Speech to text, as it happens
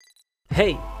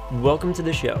Hey, welcome to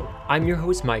the show. I'm your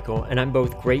host, Michael, and I'm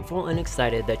both grateful and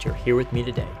excited that you're here with me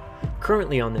today.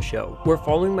 Currently on the show, we're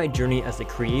following my journey as a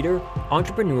creator,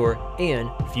 entrepreneur, and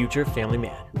future family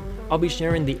man. I'll be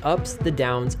sharing the ups, the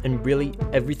downs, and really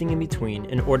everything in between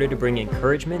in order to bring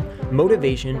encouragement,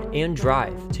 motivation, and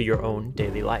drive to your own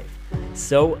daily life.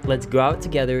 So let's go out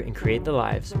together and create the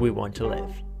lives we want to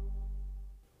live.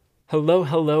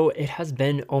 Hello. It has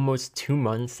been almost 2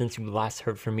 months since you last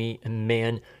heard from me, and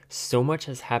man, so much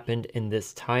has happened in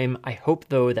this time. I hope,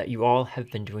 though, that you all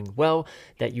have been doing well,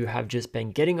 that you have just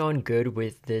been getting on good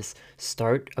with this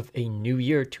start of a new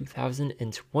year,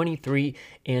 2023.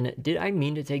 And did I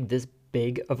mean to take this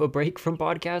big of a break from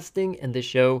podcasting and the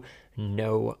show?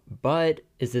 No, but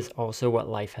is this also what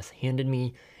life has handed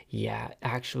me? Yeah,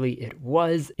 actually it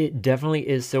was. It definitely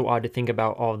is so odd to think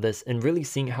about all this and really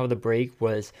seeing how the break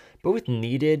was both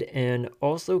needed and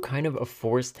also kind of a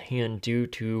forced hand due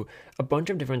to a bunch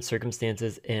of different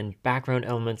circumstances and background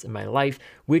elements in my life,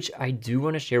 which I do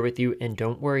want to share with you. And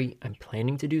don't worry, I'm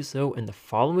planning to do so in the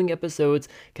following episodes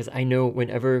because I know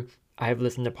whenever I've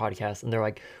listened to podcasts and they're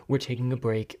like, we're taking a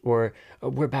break or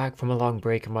we're back from a long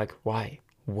break. I'm like, why?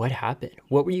 What happened?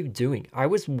 What were you doing? I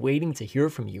was waiting to hear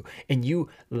from you, and you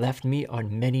left me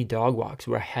on many dog walks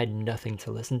where I had nothing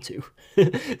to listen to.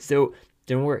 So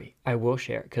don't worry, I will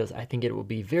share because I think it will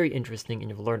be very interesting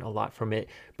and you'll learn a lot from it.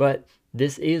 But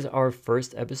this is our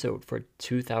first episode for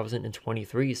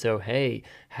 2023. So hey,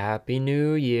 Happy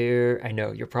New Year. I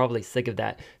know you're probably sick of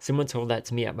that. Someone told that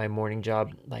to me at my morning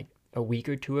job like a week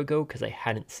or two ago because I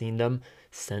hadn't seen them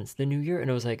since the new year. And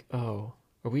I was like, oh,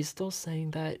 are we still saying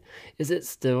that? Is it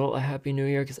still a Happy New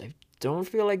Year? Because I don't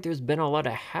feel like there's been a lot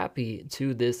of happy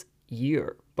to this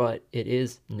year, but it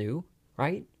is new,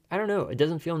 right? I don't know. It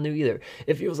doesn't feel new either.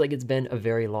 It feels like it's been a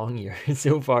very long year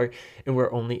so far, and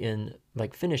we're only in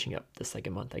like finishing up the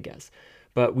second month, I guess.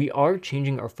 But we are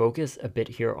changing our focus a bit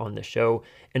here on the show.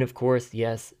 And of course,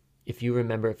 yes, if you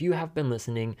remember, if you have been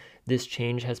listening, this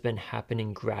change has been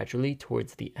happening gradually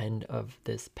towards the end of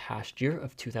this past year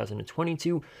of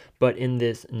 2022. But in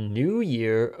this new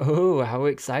year, oh, how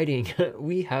exciting,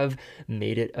 we have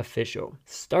made it official.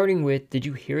 Starting with, did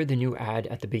you hear the new ad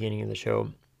at the beginning of the show?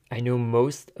 I know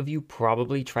most of you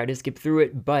probably try to skip through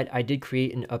it, but I did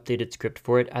create an updated script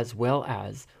for it as well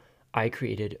as I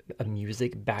created a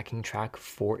music backing track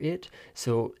for it.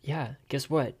 So yeah, guess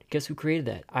what? Guess who created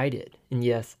that? I did. And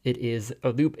yes, it is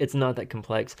a loop. It's not that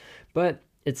complex, but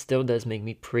it still does make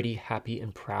me pretty happy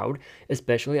and proud,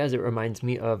 especially as it reminds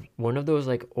me of one of those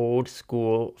like old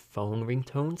school phone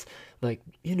ringtones. Like,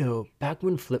 back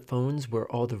when flip phones were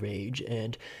all the rage,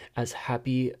 and as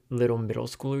happy little middle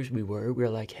schoolers we were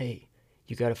like, hey,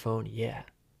 you got a phone? Yeah,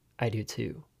 I do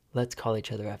too. Let's call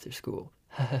each other after school.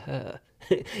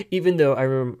 Even though I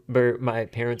remember my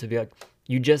parents would be like,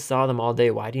 you just saw them all day.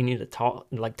 Why do you need to talk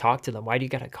to them? Why do you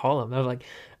gotta call them? I was like,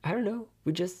 I don't know.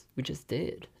 We just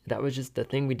did. That was just the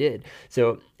thing we did.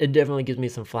 So it definitely gives me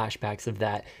some flashbacks of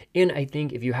that. And I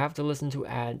think if you have to listen to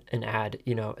an ad,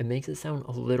 it makes it sound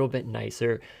a little bit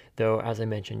nicer. Though, as I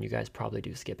mentioned, you guys probably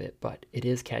do skip it, but it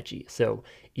is catchy. So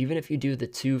even if you do the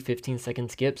 2 15-second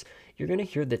skips, you're gonna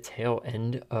hear the tail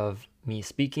end of me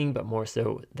speaking, but more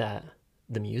so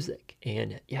the music.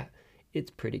 And yeah,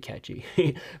 it's pretty catchy.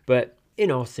 But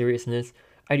in all seriousness,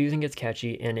 I do think it's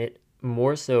catchy, and it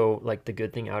more so, like, the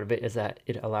good thing out of it is that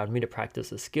it allowed me to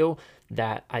practice a skill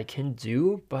that I can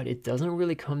do, but it doesn't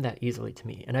really come that easily to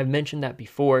me. And I've mentioned that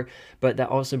before, but that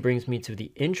also brings me to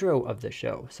the intro of the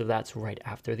show. So that's right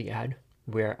after the ad,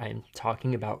 where I'm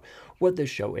talking about what the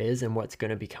show is and what's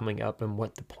going to be coming up and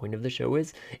what the point of the show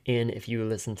is. And if you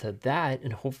listen to that,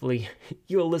 and hopefully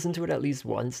you'll listen to it at least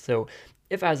once. So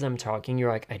if as I'm talking,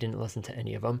 you're like, I didn't listen to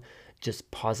any of them, just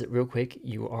pause it real quick.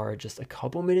 You are just a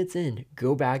couple minutes in.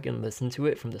 Go back and listen to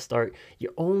it from the start.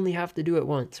 You only have to do it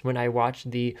once. When I watch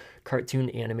the cartoon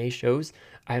anime shows,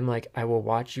 I'm like, I will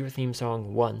watch your theme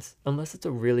song once, unless it's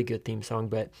a really good theme song.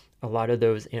 But a lot of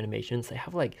those animations, they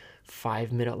have like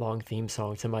 5-minute long theme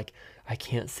songs. I'm like, I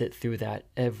can't sit through that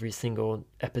every single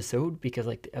episode because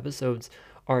like the episodes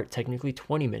are technically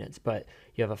 20 minutes, but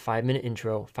you have a 5-minute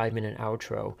intro, 5-minute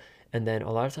outro. And then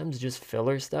a lot of times just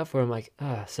filler stuff where I'm like,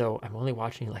 so I'm only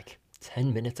watching like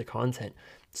 10 minutes of content.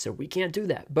 So we can't do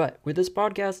that. But with this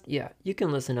podcast, yeah, you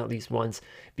can listen at least once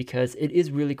because it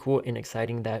is really cool and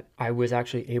exciting that I was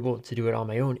actually able to do it on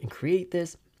my own and create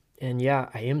this And yeah,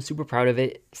 I am super proud of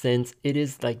it since it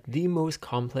is like the most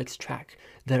complex track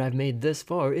that I've made this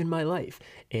far in my life.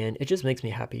 And it just makes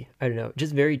me happy. I don't know,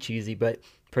 just very cheesy, but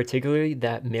particularly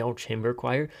that male chamber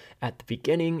choir at the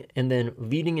beginning and then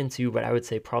leading into what I would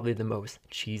say probably the most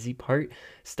cheesy part,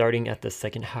 starting at the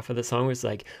second half of the song was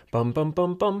like bum bum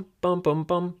bum bum bum bum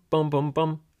bum bum bum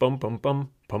bum bum bum bum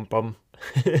bum bum.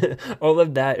 All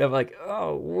of that. I'm like,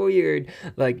 oh, weird.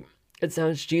 Like, it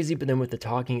sounds cheesy, but then with the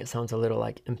talking, it sounds a little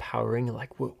like empowering and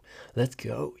like, whoa, let's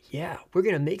go. Yeah, we're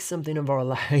going to make something of our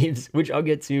lives, which I'll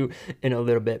get to in a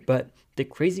little bit. But the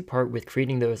crazy part with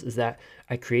creating those is that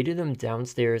I created them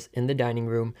downstairs in the dining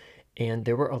room, and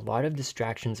there were a lot of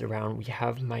distractions around. We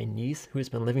have my niece who has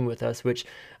been living with us, which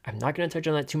I'm not going to touch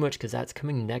on that too much because that's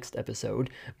coming next episode.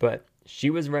 But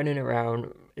she was running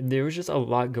around. There was just a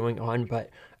lot going on, but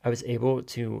I was able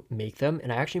to make them,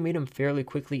 and I actually made them fairly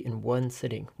quickly in one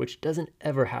sitting, which doesn't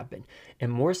ever happen.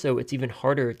 And more so, it's even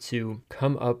harder to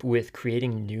come up with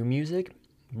creating new music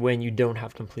when you don't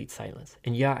have complete silence.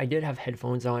 And yeah, I did have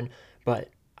headphones on, but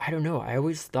I don't know. I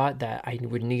always thought that I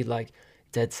would need like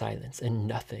dead silence and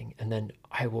nothing, and then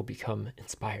I will become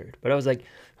inspired. But I was like,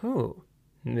 oh,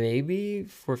 maybe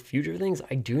for future things,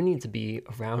 I do need to be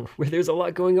around where there's a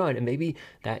lot going on, and maybe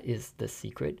that is the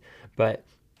secret. But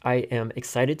I am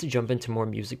excited to jump into more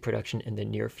music production in the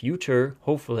near future,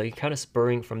 hopefully, kind of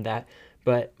spurring from that,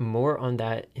 but more on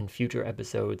that in future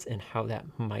episodes and how that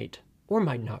might or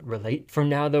might not relate. For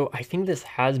now, though, I think this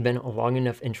has been a long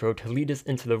enough intro to lead us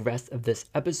into the rest of this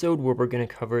episode where we're going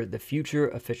to cover the future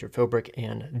of Fisher Philbrick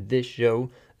and this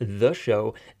show, the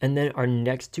show, and then our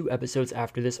next two episodes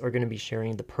after this are going to be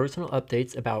sharing the personal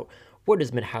updates about what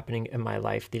has been happening in my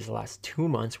life these last 2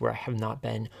 months where I have not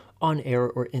been on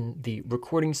air or in the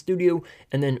recording studio.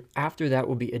 And then after that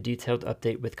will be a detailed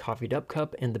update with Coffeed Up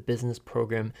Cup and the business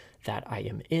program that I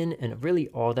am in and really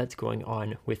all that's going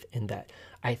on within that.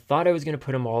 I thought I was going to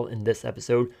put them all in this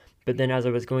episode, but then as I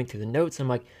was going through the notes, I'm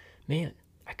like, man,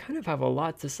 I kind of have a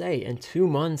lot to say, and 2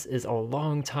 months is a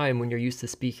long time when you're used to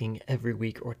speaking every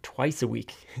week or twice a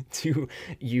week to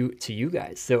you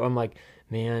guys. So I'm like,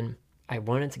 man, I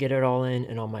wanted to get it all in,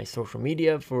 and on my social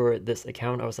media for this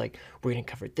account, I was like, we're going to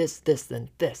cover this, this, and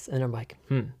this. And I'm like,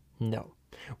 no.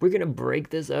 We're going to break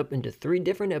this up into 3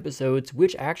 different episodes,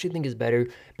 which I actually think is better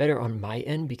on my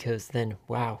end because then,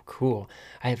 wow, cool.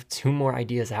 I have 2 more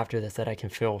ideas after this that I can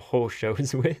fill whole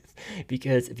shows with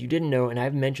because if you didn't know, and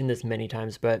I've mentioned this many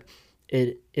times, but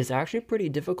it is actually pretty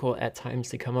difficult at times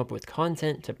to come up with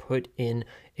content to put in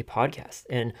a podcast.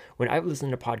 And when I've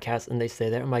listened to podcasts and they say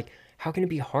that, I'm like, how can it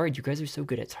be hard? You guys are so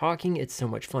good at talking. It's so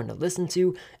much fun to listen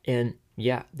to. And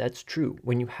yeah, that's true.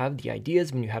 When you have the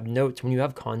ideas, when you have notes, when you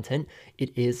have content,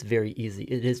 it is very easy.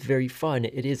 It is very fun.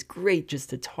 It is great just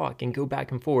to talk and go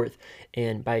back and forth.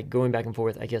 And by going back and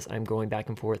forth, I guess I'm going back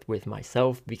and forth with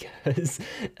myself because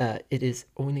it is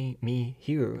only me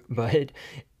here. But,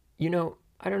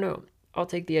 I don't know. I'll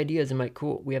take the ideas and like,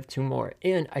 cool, we have 2 more.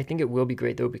 And I think it will be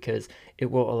great though, because it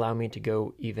will allow me to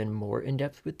go even more in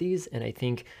depth with these. And I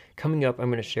think coming up, I'm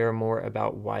going to share more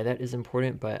about why that is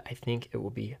important, but I think it will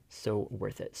be so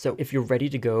worth it. So if you're ready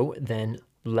to go, then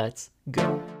let's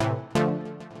go.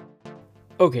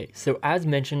 Okay, so as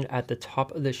mentioned at the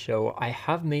top of the show, I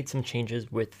have made some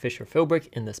changes with Fisher Philbrick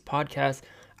in this podcast.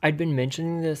 I'd been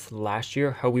mentioning this last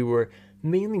year, how we were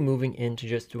mainly moving into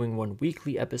just doing 1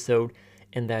 weekly episode,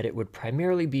 and that it would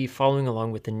primarily be following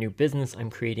along with the new business I'm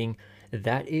creating.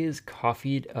 That is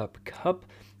Coffeed Up Cup.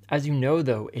 As you know,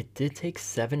 though, it did take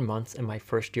 7 months in my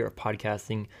first year of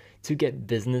podcasting to get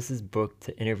businesses booked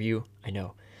to interview. I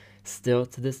know. Still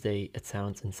to this day, it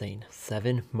sounds insane.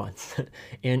 7 months.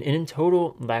 And in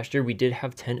total, last year we did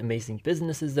have 10 amazing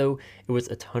businesses though. It was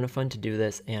a ton of fun to do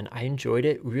this and I enjoyed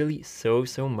it really so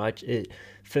much. It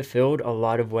fulfilled a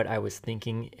lot of what I was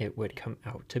thinking it would come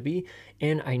out to be.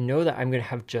 And I know that I'm going to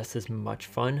have just as much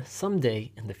fun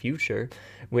someday in the future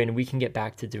when we can get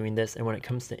back to doing this. And when it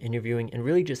comes to interviewing and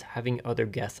really just having other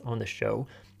guests on the show,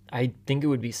 I think it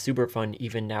would be super fun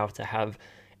even now to have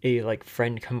a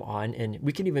friend come on and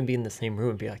we could even be in the same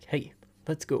room and be like, hey,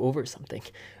 let's go over something.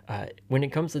 When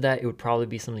it comes to that, it would probably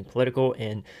be something political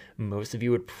and most of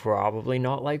you would probably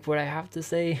not like what I have to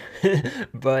say.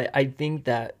 But I think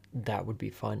that would be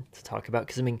fun to talk about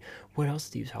because what else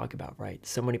do you talk about, right?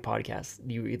 So many podcasts,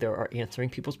 you either are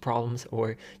answering people's problems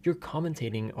or you're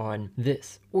commentating on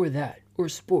this or that or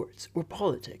sports or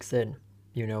politics. And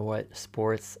you know what?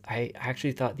 Sports, I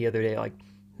actually thought the other day,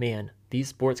 man, these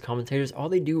sports commentators, all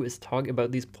they do is talk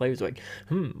about these players like,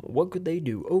 what could they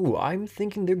do? Oh, I'm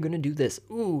thinking they're going to do this.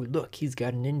 Ooh, look, he's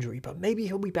got an injury, but maybe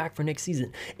he'll be back for next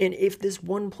season. And if this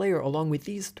one player, along with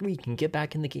these three, can get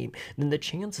back in the game, then the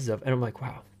chances of, and I'm like,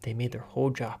 wow, they made their whole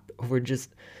job over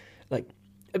just like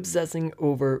obsessing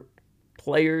over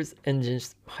players and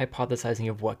just hypothesizing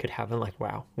of what could happen. Like,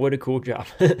 wow, what a cool job.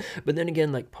 But then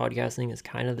again, like podcasting is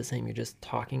kind of the same. You're just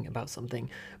talking about something.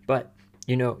 But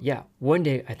yeah, one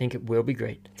day I think it will be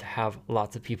great to have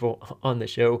lots of people on the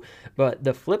show. But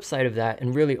the flip side of that,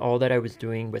 and really all that I was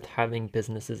doing with having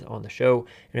businesses on the show,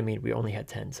 and I mean, we only had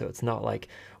 10, so it's not like,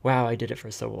 wow, I did it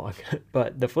for so long.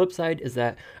 But the flip side is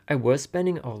that I was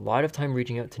spending a lot of time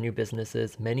reaching out to new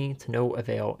businesses, many to no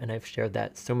avail, and I've shared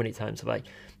that so many times. Like,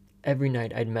 every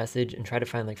night I'd message and try to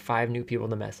find like 5 new people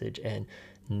to message, and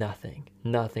nothing.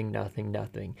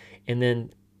 And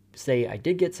then say I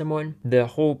did get someone, the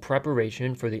whole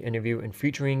preparation for the interview and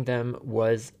featuring them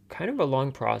was kind of a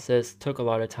long process, took a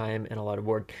lot of time and a lot of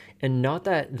work. And not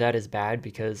that that is bad,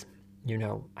 because I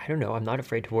don't know, I'm not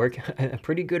afraid to work. I'm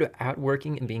pretty good at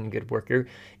working and being a good worker,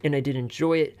 and I did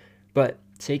enjoy it. But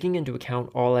taking into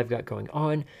account all I've got going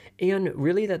on, and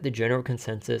really that the general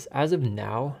consensus as of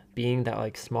now being that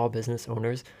like small business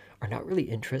owners are not really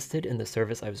interested in the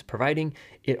service I was providing,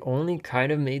 it only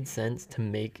kind of made sense to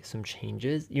make some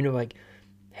changes. Like,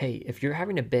 hey, if you're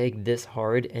having to beg this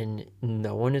hard and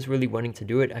no one is really wanting to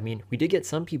do it, I mean, we did get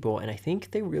some people, and I think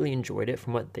they really enjoyed it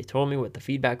from what they told me, what the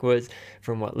feedback was,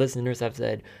 from what listeners have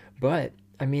said. But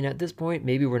I mean, at this point,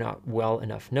 maybe we're not well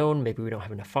enough known. Maybe we don't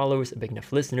have enough followers, a big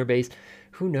enough listener base.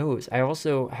 Who knows? I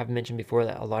also have mentioned before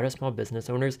that a lot of small business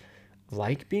owners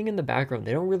like being in the background.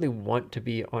 They don't really want to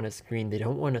be on a screen. They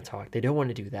don't want to talk. They don't want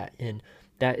to do that. And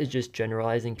that is just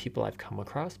generalizing people I've come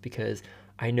across, because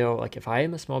I know, like, if I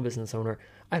am a small business owner,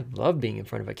 I love being in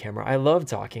front of a camera. I love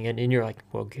talking. And you're like,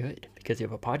 well, good, because you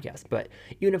have a podcast. But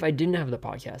even if I didn't have the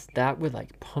podcast, that would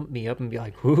like pump me up and be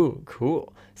like, ooh,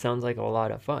 cool. Sounds like a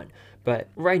lot of fun. But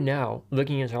right now,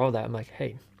 looking into all that, I'm like,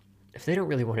 hey, if they don't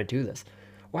really want to do this,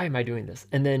 why am I doing this?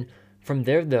 And then from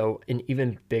there, though, an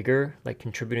even bigger like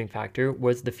contributing factor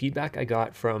was the feedback I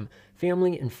got from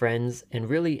family and friends, and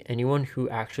really anyone who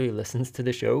actually listens to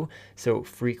the show. So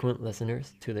frequent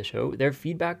listeners to the show, their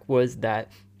feedback was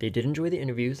that they did enjoy the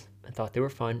interviews and thought they were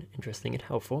fun, interesting, and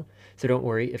helpful. So don't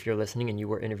worry if you're listening and you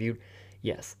were interviewed.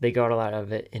 Yes, they got a lot out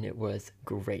of it and it was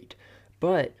great.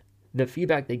 But the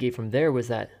feedback they gave from there was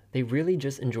that they really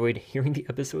just enjoyed hearing the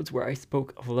episodes where I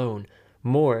spoke alone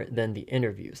more than the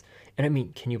interviews. And I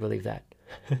mean, can you believe that?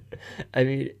 I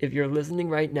mean, if you're listening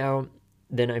right now,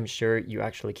 then I'm sure you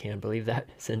actually can believe that,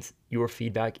 since your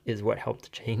feedback is what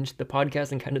helped change the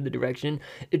podcast and kind of the direction.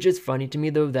 It's just funny to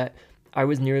me, though, that I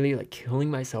was nearly like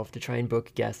killing myself to try and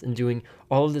book guests and doing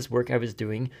all of this work I was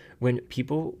doing when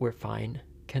people were fine,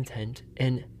 content,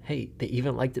 and hey, they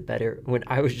even liked it better when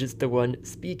I was just the one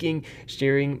speaking,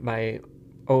 sharing my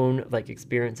own like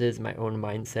experiences, my own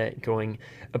mindset, going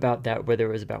about that, whether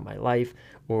it was about my life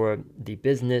or the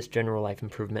business, general life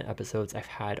improvement episodes I've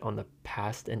had on the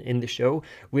past and in the show,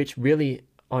 which really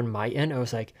on my end, I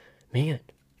was like, man,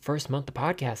 first month of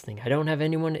podcasting, I don't have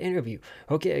anyone to interview.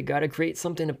 Okay, I gotta create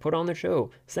something to put on the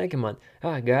show. Second month,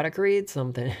 I gotta create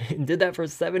something. Did that for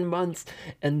 7 months.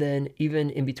 And then even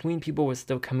in between, people was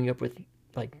still coming up with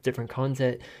like different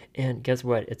content, and guess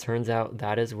what, it turns out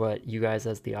that is what you guys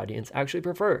as the audience actually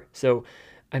prefer. So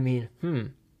I mean,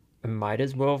 I might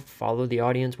as well follow the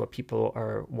audience, what people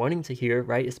are wanting to hear,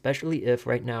 right? Especially if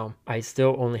right now I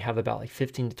still only have about like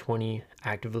 15 to 20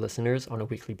 active listeners on a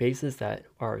weekly basis that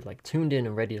are like tuned in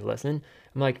and ready to listen.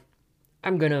 I'm like,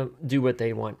 I'm gonna do what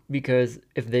they want, because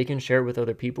if they can share it with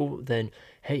other people, then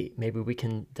hey, maybe we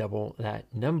can double that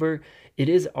number. It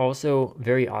is also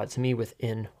very odd to me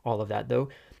within all of that, though,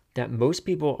 that most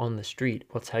people on the street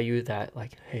will tell you that,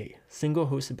 like, hey, single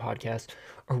hosted podcasts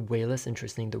are way less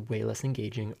interesting, they're way less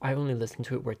engaging. I only listen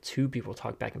to it where 2 people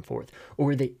talk back and forth, or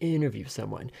where they interview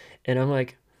someone. And I'm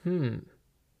like,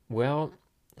 well,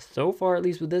 so far, at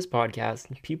least with this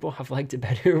podcast, people have liked it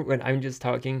better when I'm just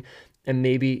talking. And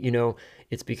maybe,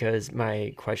 it's because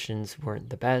my questions weren't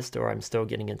the best, or I'm still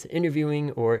getting into interviewing,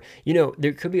 or,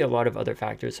 there could be a lot of other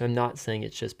factors. So I'm not saying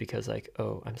it's just because like,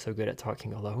 oh, I'm so good at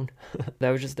talking alone. That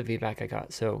was just the feedback I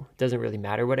got. So it doesn't really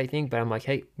matter what I think, but I'm like,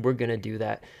 hey, we're going to do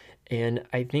that. And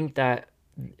I think that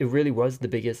it really was the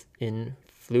biggest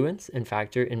influence and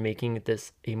factor in making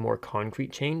this a more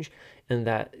concrete change. And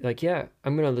that, like, yeah,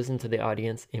 I'm going to listen to the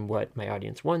audience and what my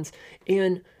audience wants.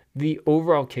 And the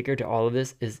overall kicker to all of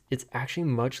this is it's actually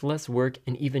much less work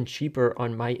and even cheaper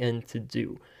on my end to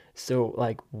do. So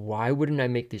like, why wouldn't I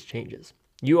make these changes?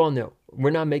 You all know we're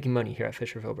not making money here at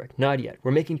Fisher Philbrick. Not yet.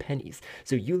 We're making pennies.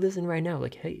 So you listen right now,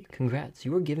 like, hey, congrats.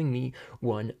 You are giving me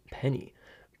 1 penny.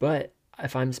 But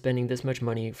if I'm spending this much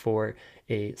money for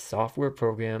a software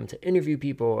program to interview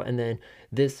people, and then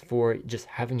this for just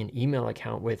having an email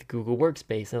account with Google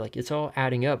Workspace, and like it's all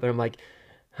adding up, and I'm like,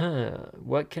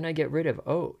 what can I get rid of?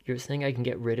 Oh, you're saying I can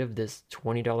get rid of this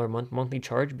 $20 monthly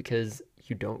charge because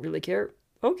you don't really care?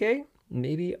 Okay,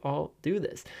 maybe I'll do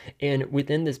this. And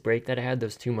within this break that I had,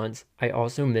 those 2 months, I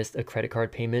also missed a credit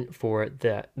card payment for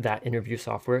that interview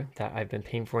software that I've been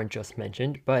paying for and just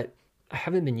mentioned, but I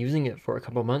haven't been using it for a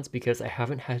couple months because I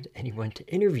haven't had anyone to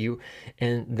interview.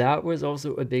 And that was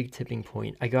also a big tipping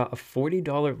point. I got a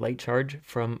 $40 late charge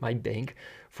from my bank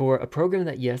for a program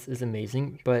that, yes, is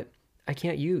amazing, but I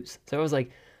can't use. So I was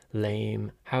like,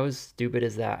 lame. How stupid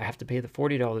is that? I have to pay the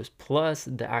 $40 plus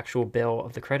the actual bill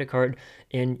of the credit card.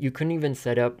 And you couldn't even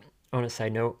set up, on a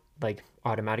side note, like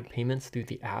automatic payments through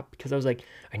the app, because I was like,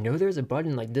 I know there's a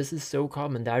button, like this is so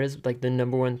common. That is like the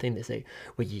number one thing they say,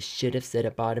 well, you should have set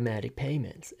up automatic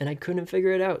payments. And I couldn't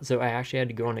figure it out. So I actually had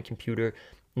to go on a computer.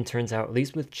 And turns out, at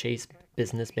least with Chase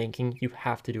Business Banking, you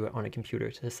have to do it on a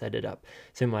computer to set it up.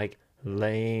 So I'm like,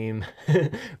 lame.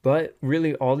 But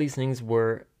really, all these things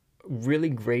were really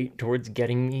great towards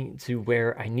getting me to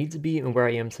where I need to be and where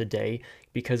I am today.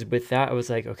 Because with that, I was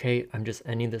like, okay, I'm just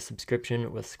ending the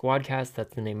subscription with Squadcast.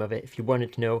 That's the name of it. If you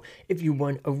wanted to know, if you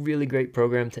want a really great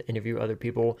program to interview other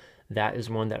people, that is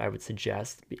one that I would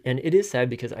suggest. And it is sad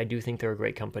because I do think they're a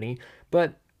great company,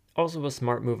 but also a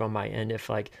smart move on my end. If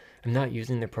like I'm not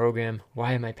using the program,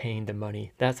 why am I paying the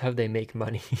money? That's how they make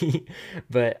money.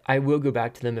 But I will go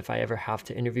back to them if I ever have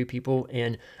to interview people,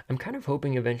 and I'm kind of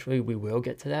hoping eventually we will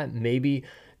get to that. Maybe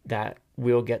that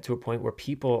we'll get to a point where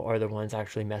people are the ones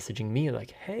actually messaging me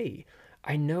like, hey,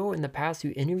 I know in the past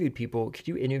you interviewed people. Could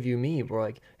you interview me? Or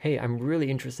like, hey, I'm really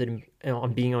interested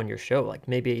in being on your show. Like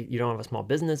maybe you don't have a small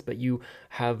business, but you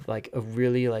have like a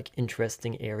really like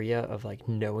interesting area of like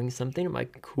knowing something. I'm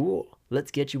like, cool.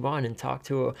 Let's get you on and talk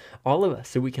to all of us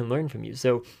so we can learn from you.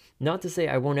 So not to say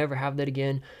I won't ever have that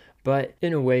again, but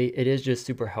in a way, it is just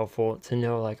super helpful to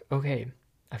know like, okay,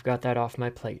 I've got that off my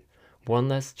plate. One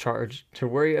less charge to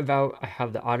worry about. I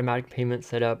have the automatic payment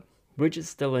set up, which is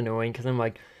still annoying because I'm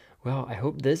like, well, I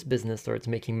hope this business starts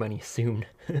making money soon.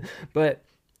 But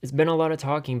it's been a lot of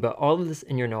talking, but all of this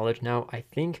in your knowledge now, I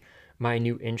think my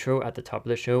new intro at the top of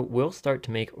the show will start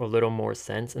to make a little more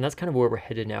sense. And that's kind of where we're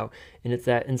headed now. And it's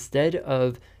that instead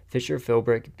of Fisher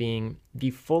Philbrick being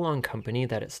the full-on company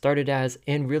that it started as,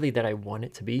 and really that I want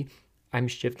it to be, I'm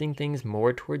shifting things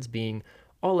more towards being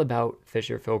all about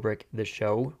Fisher Philbrick, the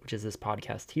show, which is this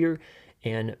podcast here,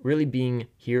 and really being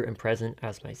here and present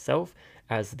as myself,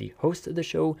 as the host of the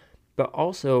show, but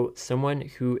also someone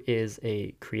who is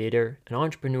a creator, an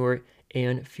entrepreneur,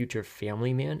 and future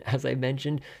family man, as I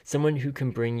mentioned, someone who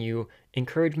can bring you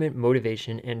encouragement,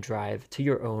 motivation, and drive to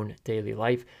your own daily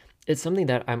life. It's something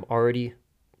that I'm already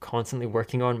constantly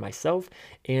working on myself,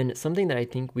 and something that I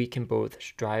think we can both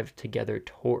strive together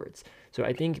towards. So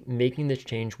I think making this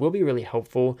change will be really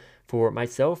helpful for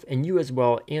myself and you as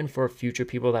well, and for future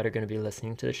people that are going to be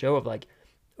listening to the show of like,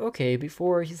 okay,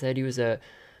 before he said he was a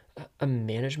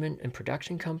management and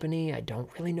production company. I don't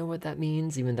really know what that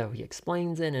means, even though he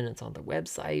explains it and it's on the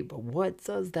website. But what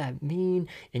does that mean?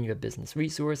 And you have business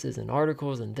resources and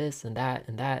articles and this and that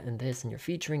and that and this, and you're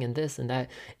featuring and this and that.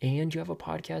 And you have a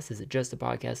podcast. Is it just a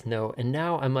podcast? No. And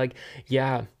now I'm like,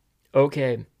 yeah,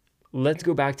 okay. Let's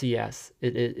go back to yes,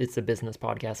 it's a business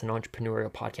podcast, an entrepreneurial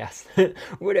podcast,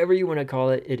 whatever you want to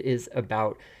call it. It is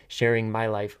about sharing my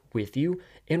life with you.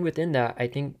 And within that, I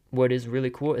think what is really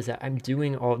cool is that I'm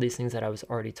doing all these things that I was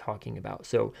already talking about.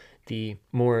 So the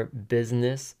more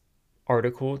business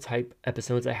article type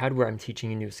episodes I had where I'm teaching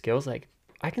you new skills, like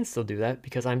I can still do that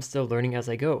because I'm still learning as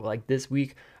I go. Like this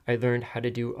week, I learned how to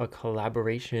do a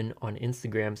collaboration on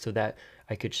Instagram so that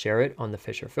I could share it on the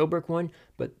Fisher Philbrick one,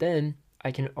 but then I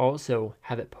can also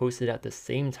have it posted at the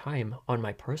same time on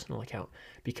my personal account,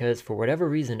 because for whatever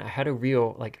reason, I had a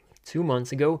reel like 2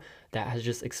 months ago that has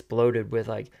just exploded with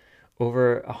like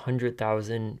over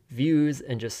 100,000 views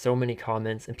and just so many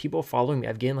comments and people following me.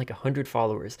 I've gained like 100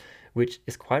 followers, which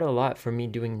is quite a lot for me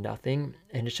doing nothing.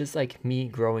 And it's just like me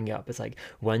growing up. It's like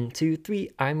 1, 2,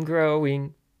 3, I'm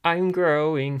growing.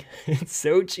 It's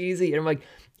so cheesy. And I'm like,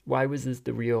 why was this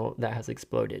the reel that has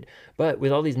exploded? But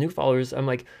with all these new followers, I'm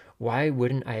like, why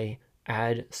wouldn't I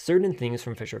add certain things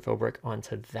from Fisher Philbrick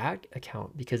onto that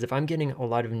account? Because if I'm getting a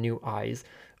lot of new eyes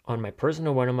on my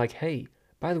personal one, I'm like, hey,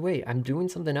 by the way, I'm doing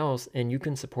something else and you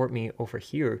can support me over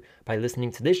here by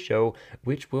listening to this show,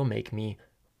 which will make me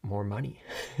more money.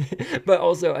 But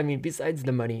also, I mean, besides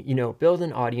the money, build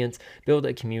an audience, build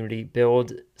a community,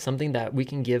 build something that we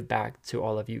can give back to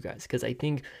all of you guys. Because I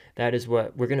think that is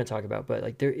what we're going to talk about. But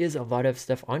like, there is a lot of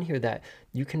stuff on here that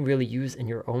you can really use in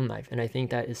your own life. And I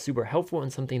think that is super helpful,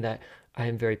 and something that I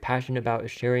am very passionate about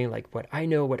is sharing like what I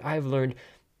know, what I've learned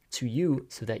to you,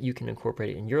 so that you can incorporate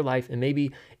it in your life. And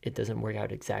maybe it doesn't work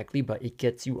out exactly, but it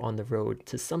gets you on the road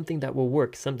to something that will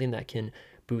work, something that can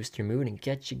boost your mood and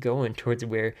get you going towards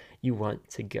where you want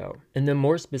to go. And then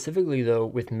more specifically though,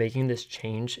 with making this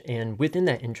change, and within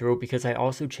that intro, because I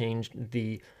also changed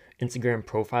the Instagram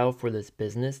profile for this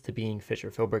business to being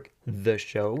Fisher Philbrick the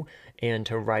show, and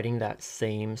to writing that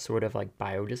same sort of like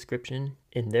bio description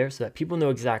in there, so that people know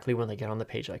exactly when they get on the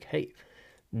page, like, hey,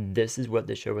 this is what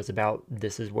this show is about.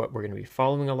 This is what we're going to be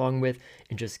following along with,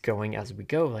 and just going as we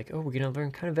go. Like, oh, we're going to learn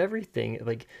kind of everything,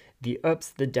 like the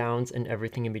ups, the downs, and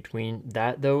everything in between.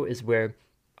 That, though, is where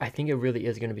I think it really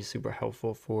is going to be super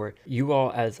helpful for you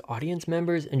all as audience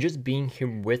members, and just being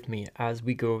here with me as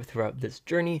we go throughout this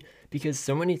journey. Because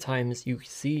so many times you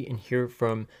see and hear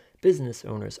from business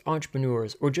owners,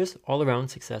 entrepreneurs, or just all around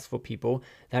successful people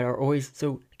that are always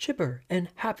so chipper and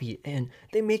happy, and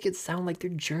they make it sound like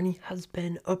their journey has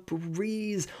been a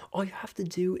breeze. All you have to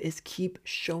do is keep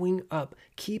showing up,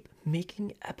 keep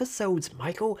making episodes.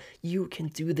 Michael, you can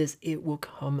do this. It will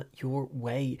come your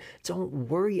way. Don't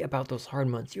worry about those hard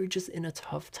months. You're just in a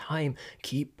tough time.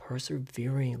 Keep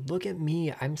persevering. Look at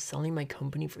me. I'm selling my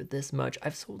company for this much.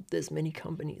 I've sold this many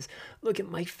companies. Look at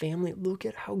my family. Look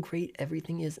at how great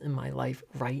everything is in my life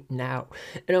right now.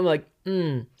 And I'm like,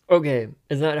 okay,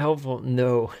 is that helpful?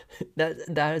 No,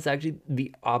 that is actually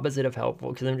the opposite of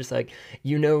helpful, because I'm just like,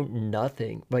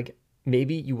 nothing. Like,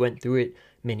 maybe you went through it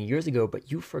many years ago,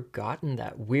 but you've forgotten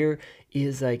that. Where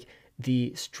is like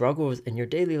the struggles in your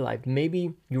daily life?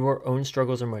 Maybe your own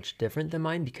struggles are much different than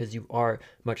mine, because you are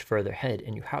much further ahead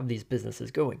and you have these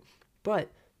businesses going.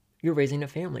 But you're raising a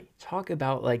family. Talk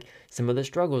about like some of the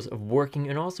struggles of working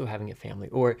and also having a family,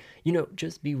 or,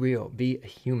 just be real, be a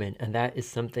human. And that is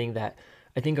something that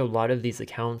I think a lot of these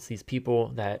accounts, these people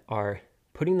that are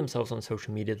putting themselves on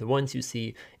social media, the ones you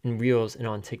see in Reels and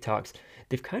on TikToks,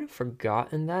 they've kind of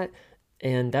forgotten that.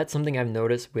 And that's something I've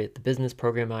noticed with the business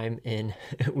program I'm in,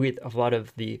 with a lot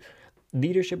of the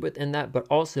leadership within that, but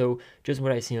also just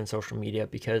what I see on social media,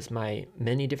 because my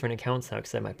many different accounts now,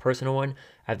 because I have my personal one,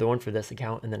 I have the one for this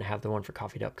account, and then I have the one for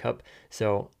Coffeed Up Cup.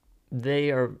 So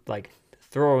they are like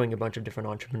throwing a bunch of different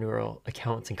entrepreneurial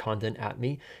accounts and content at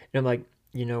me. And I'm like,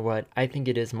 you know what? I think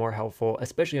it is more helpful,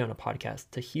 especially on a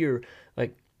podcast, to hear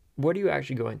like, what are you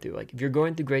actually going through? Like, if you're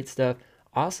going through great stuff,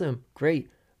 awesome, great,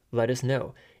 let us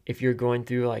know. If you're going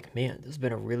through like, man, this has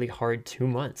been a really hard 2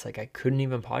 months, like I couldn't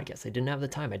even podcast, I didn't have the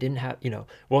time, I didn't have,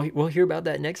 we'll hear about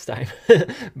that next time.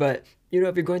 But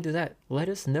if you're going through that, let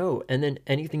us know. And then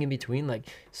anything in between, like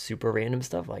super random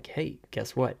stuff, like, hey,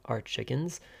 guess what, our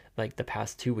chickens, like the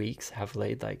past 2 weeks, have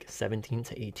laid like 17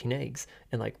 to 18 eggs.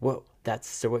 And like, whoa, that's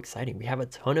so exciting. We have a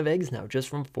ton of eggs now just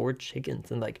from 4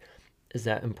 chickens. And like, is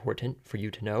that important for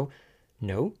you to know?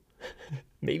 No.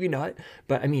 Maybe not,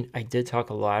 but I mean, I did talk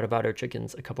a lot about our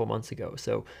chickens a couple months ago,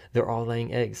 so they're all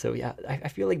laying eggs. So yeah, I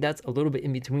feel like that's a little bit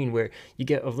in between, where you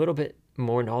get a little bit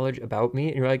more knowledge about me,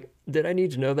 and you're like, did I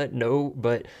need to know that? No,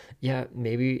 but yeah,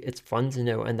 maybe it's fun to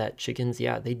know. And that chickens,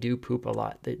 yeah, they do poop a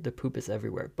lot. The poop is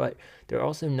everywhere, but they're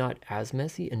also not as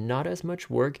messy and not as much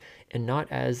work and not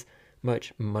as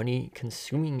much money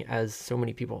consuming as so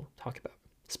many people talk about.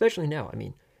 Especially now, I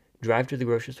mean, drive to the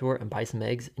grocery store and buy some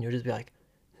eggs, and you'll just be like,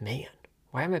 man,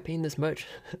 why am I paying this much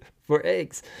for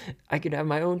eggs? I could have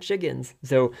my own chickens.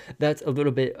 So that's a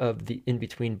little bit of the in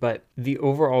between. But the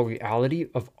overall reality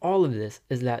of all of this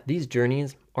is that these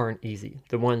journeys aren't easy.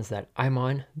 The ones that I'm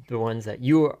on, the ones that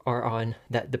you are on,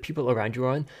 that the people around you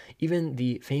are on, even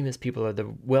the famous people or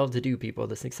the well-to-do people,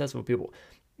 the successful people,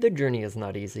 their journey is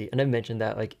not easy. And I've mentioned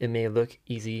that, like, it may look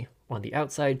easy on the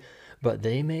outside, but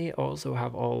they may also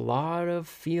have a lot of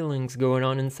feelings going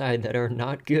on inside that are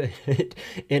not good.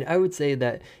 And I would say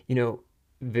that,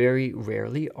 very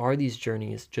rarely are these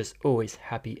journeys just always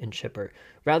happy and chipper.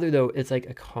 Rather, though, it's like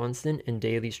a constant and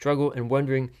daily struggle, and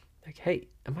wondering, like, hey,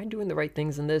 am I doing the right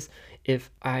things in this? If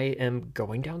I am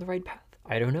going down the right path?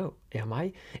 I don't know. Am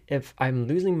I? If I'm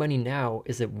losing money now,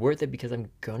 is it worth it because I'm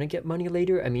gonna get money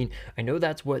later? I mean, I know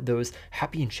that's what those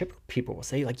happy and chipper people will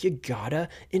say. Like, you gotta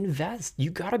invest. You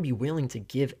gotta be willing to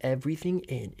give everything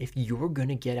in if you're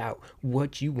gonna get out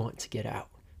what you want to get out.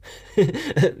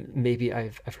 Maybe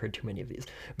I've heard too many of these,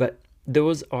 but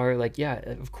those are like, yeah,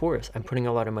 of course, I'm putting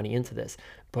a lot of money into this,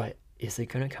 but is it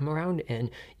gonna come around? And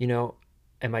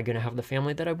am I gonna have the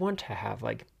family that I want to have?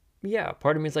 Like, yeah,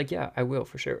 part of me is like, yeah, I will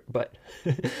for sure. But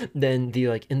then the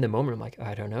like in the moment, I'm like,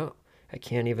 I don't know. I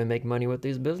can't even make money with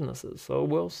these businesses, so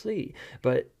we'll see.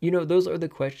 But those are the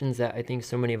questions that I think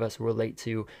so many of us relate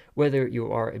to, whether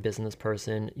you are a business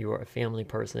person, you are a family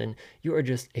person, you are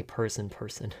just a person.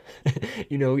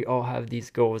 We all have these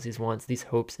goals, these wants, these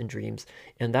hopes and dreams.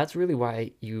 And that's really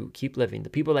why you keep living. The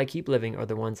people that keep living are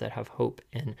the ones that have hope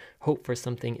and hope for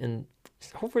something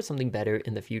better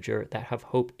in the future, that have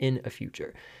hope in a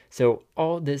future. So,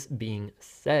 all this being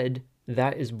said,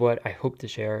 that is what I hope to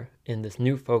share in this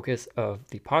new focus of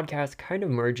the podcast, kind of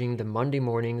merging the Monday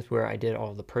mornings where I did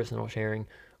all the personal sharing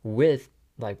with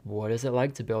like, what is it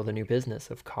like to build a new business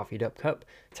of Coffeed Up Cup?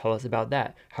 Tell us about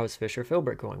that. How's Fisher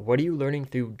Philbrick going? What are you learning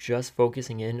through just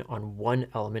focusing in on one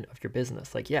element of your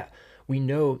business? Like, yeah, we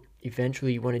know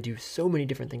eventually you want to do so many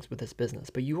different things with this business,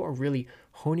 but you are really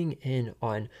honing in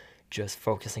on just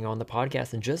focusing on the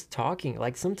podcast and just talking.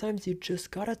 Like sometimes you just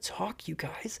gotta talk, you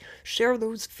guys. Share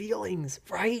those feelings,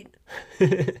 right?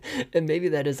 And maybe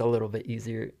that is a little bit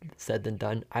easier said than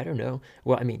done. I don't know.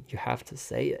 Well, I mean, you have to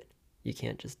say it. You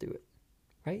can't just do it,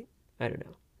 right? I don't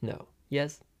know. No.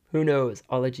 Yes? Who knows?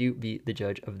 I'll let you be the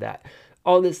judge of that.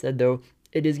 All this said, though,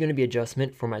 it is going to be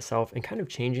adjustment for myself and kind of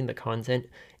changing the content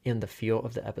and the feel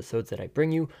of the episodes that I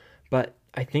bring you. But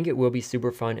I think it will be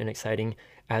super fun and exciting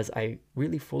as I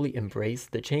really fully embrace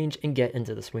the change and get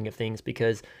into the swing of things,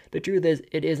 because the truth is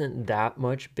it isn't that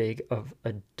much big of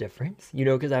a difference,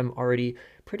 because I'm already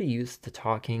pretty used to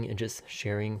talking and just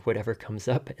sharing whatever comes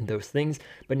up and those things.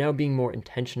 But now being more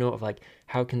intentional of like,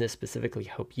 how can this specifically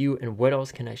help you and what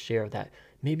else can I share that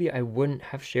maybe I wouldn't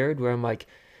have shared, where I'm like,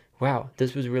 wow,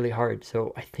 this was really hard.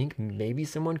 So I think maybe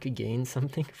someone could gain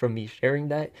something from me sharing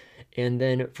that. And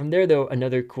then from there, though,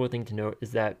 another cool thing to note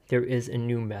is that there is a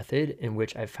new method in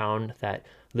which I found that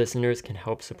listeners can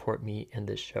help support me in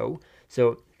this show.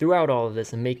 So throughout all of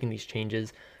this and making these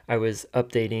changes, I was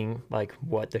updating like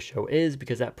what the show is,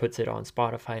 because that puts it on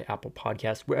Spotify, Apple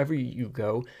Podcasts, wherever you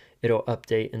go, it'll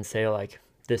update and say like,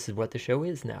 this is what the show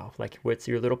is now. Like, what's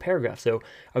your little paragraph? So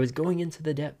I was going into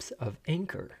the depths of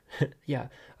Anchor. Yeah.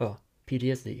 Oh,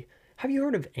 PTSD. Have you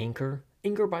heard of Anchor?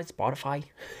 Anchor by Spotify?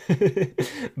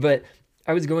 But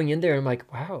I was going in there and I'm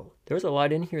like, wow, there's a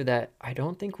lot in here that I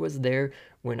don't think was there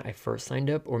when I first signed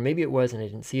up, or maybe it was and I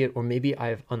didn't see it, or maybe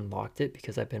I've unlocked it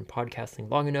because I've been podcasting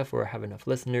long enough or have enough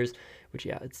listeners, which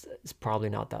yeah, it's probably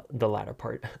not the latter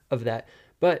part of that.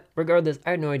 But regardless,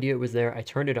 I had no idea it was there. I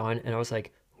turned it on and I was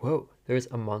like, whoa, there's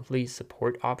a monthly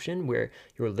support option where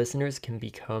your listeners can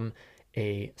become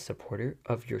a supporter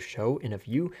of your show and of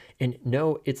you. And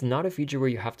no, it's not a feature where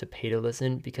you have to pay to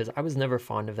listen, because I was never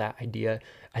fond of that idea.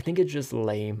 I think it's just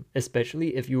lame,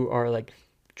 especially if you are like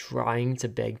trying to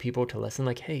beg people to listen,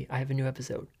 like, hey, I have a new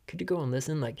episode, could you go and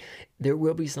listen? Like, there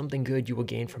will be something good you will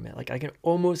gain from it. Like, I can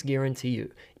almost guarantee you,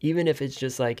 even if it's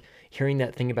just like hearing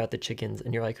that thing about the chickens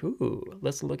and you're like, ooh,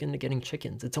 let's look into getting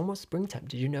chickens. It's almost springtime.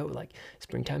 Did you know like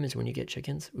springtime is when you get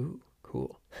chickens? Ooh,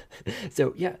 cool.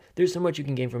 So yeah, there's so much you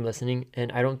can gain from listening,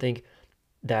 and I don't think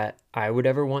that I would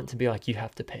ever want to be like, you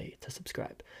have to pay to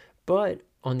subscribe. But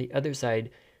on the other side,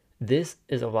 this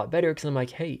is a lot better, because I'm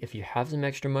like, hey, if you have some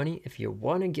extra money, if you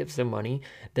want to give some money,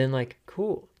 then like,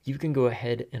 cool, you can go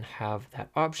ahead and have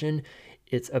that option.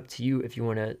 It's up to you if you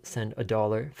want to send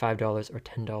 $1, $5, or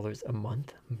 $10 a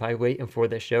month my way and for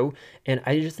the show. And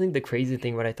I just think the crazy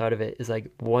thing, what I thought of it, is like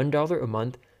 $1 a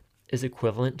month is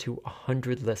equivalent to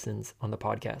 100 listens on the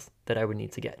podcast that I would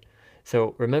need to get.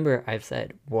 So remember, I've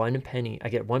said 1 penny, I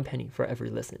get 1 penny for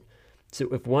every listen.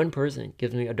 So if one person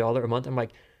gives me $1 a month, I'm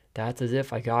like, that's as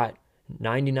if I got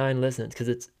 99 listens, because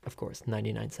it's, of course,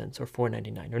 99 cents or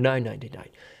 $4.99 or $9.99.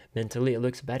 Mentally, it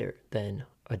looks better than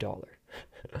 $1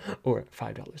 or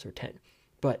 $5 or 10.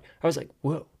 But I was like,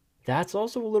 whoa, that's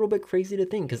also a little bit crazy to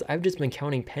think, because I've just been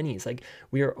counting pennies. Like,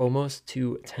 we are almost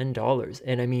to $10.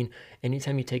 And I mean,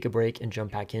 anytime you take a break and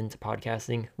jump back into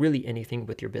podcasting, really anything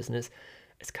with your business,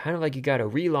 it's kind of like you got to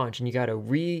relaunch and you got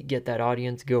to get that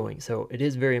audience going. So it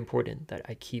is very important that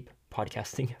I keep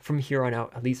podcasting from here on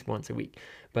out at least once a week.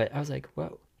 But I was like,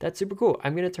 whoa, that's super cool.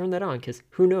 I'm going to turn that on, because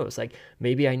who knows, like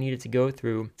maybe I needed to go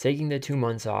through taking the 2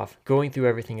 months off, going through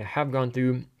everything I have gone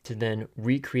through to then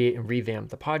recreate and revamp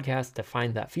the podcast to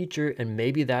find that feature. And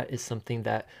maybe that is something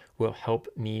that will help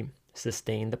me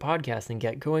sustain the podcast and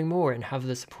get going more and have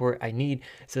the support I need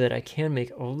so that I can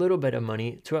make a little bit of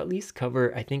money to at least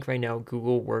cover, I think right now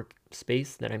Google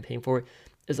Workspace that I'm paying for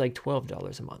is like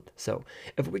 $12 a month. So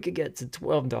if we could get to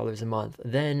 $12 a month,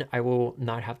 then I will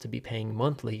not have to be paying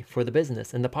monthly for the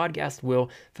business, and the podcast will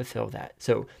fulfill that.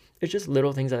 So it's just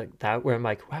little things like that where I'm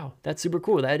like, wow, that's super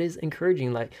cool. That is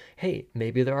encouraging. Like, hey,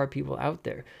 maybe there are people out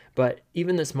there. But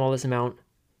even the smallest amount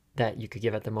that you could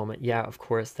give at the moment, yeah, of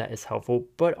course, that is helpful.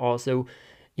 But also,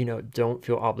 don't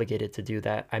feel obligated to do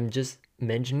that. I'm just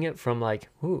mentioning it from like,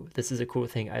 ooh, this is a cool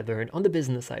thing I learned on the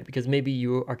business side, because maybe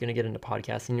you are going to get into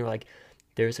podcasting and you're like,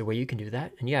 there's a way you can do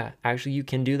that. And yeah, actually, you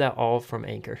can do that all from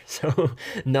Anchor. So,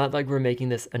 not like we're making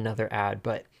this another ad,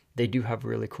 but they do have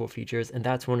really cool features. And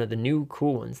that's one of the new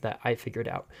cool ones that I figured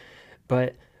out.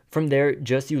 But from there,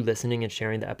 just you listening and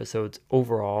sharing the episodes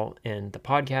overall and the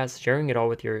podcast, sharing it all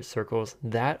with your circles,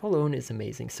 that alone is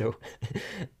amazing. So,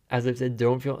 as I've said,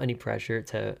 don't feel any pressure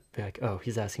to be like, oh,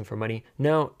 he's asking for money.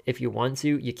 No, if you want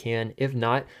to, you can. If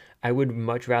not, I would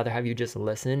much rather have you just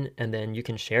listen, and then you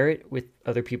can share it with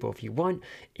other people if you want.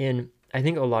 And I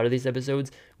think a lot of these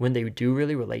episodes, when they do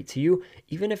really relate to you,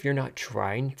 even if you're not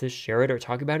trying to share it or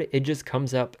talk about it, it just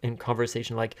comes up in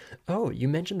conversation like, oh, you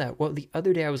mentioned that. Well, the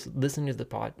other day I was listening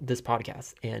to this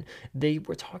podcast and they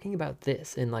were talking about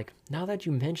this. And like, now that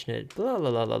you mention it, blah, blah,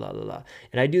 blah, blah, blah, blah.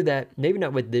 And I do that, maybe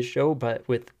not with this show, but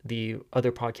with the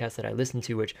other podcasts that I listen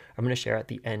to, which I'm going to share at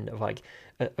the end of like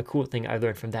a cool thing I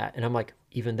learned from that. And I'm like,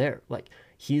 even there, like,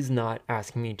 he's not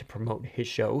asking me to promote his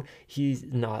show. He's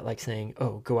not like saying,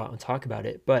 oh, go out and talk about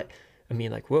it. But I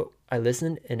mean, like, whoa, I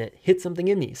listened and it hit something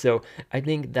in me. So I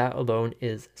think that alone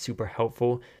is super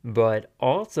helpful. But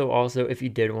also, if you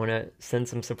did want to send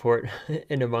some support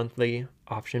in a monthly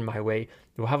option my way,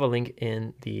 we'll have a link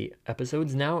in the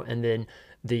episodes now. And then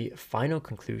the final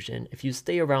conclusion, if you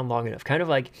stay around long enough, kind of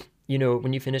like,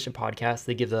 when you finish a podcast,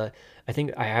 they give I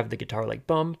think I have the guitar like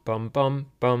bum, bum, bum,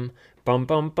 bum, bum,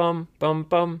 bum, bum, bum,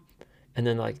 bum. And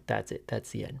then like, that's it. That's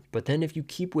the end. But then if you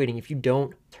keep waiting, if you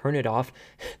don't turn it off,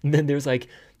 then there's like,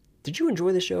 did you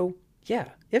enjoy the show? Yeah.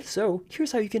 If so,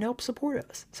 here's how you can help support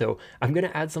us. So I'm going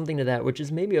to add something to that, which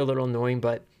is maybe a little annoying,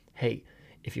 but hey,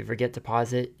 if you forget to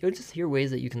pause it, you'll just hear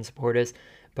ways that you can support us.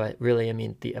 But really, I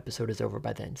mean, the episode is over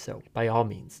by then. So by all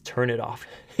means, turn it off.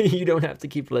 You don't have to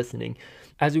keep listening.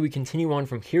 As we continue on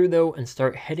from here, though, and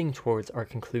start heading towards our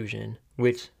conclusion,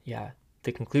 which, yeah,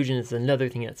 the conclusion is another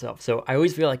thing in itself. So I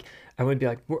always feel like I would be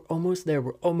like, we're almost there.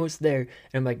 And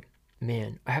I'm like,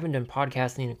 man, I haven't done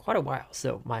podcasting in quite a while.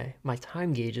 So my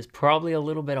time gauge is probably a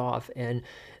little bit off. And,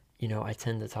 I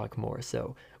tend to talk more.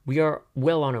 So we are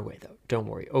well on our way, though. Don't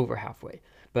worry, over halfway.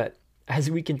 But as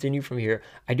we continue from here,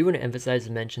 I do want to emphasize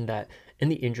and mention that in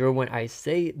the intro, when I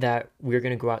say that we're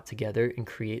going to go out together and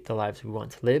create the lives we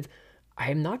want to live,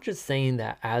 I am not just saying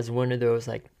that as one of those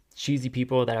like cheesy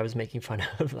people that I was making fun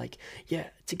of, like, yeah,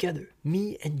 together,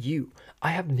 me and you. I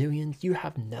have millions, you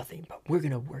have nothing, but we're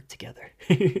going to work together.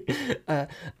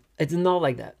 It's not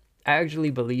like that. I actually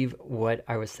believe what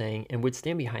I was saying and would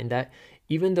stand behind that,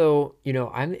 even though,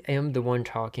 I am the one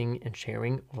talking and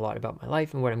sharing a lot about my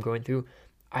life and what I'm going through.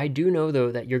 I do know,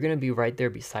 though, that you're going to be right there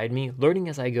beside me, learning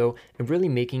as I go and really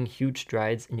making huge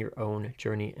strides in your own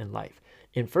journey in life.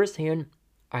 And firsthand,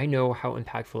 I know how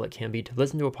impactful it can be to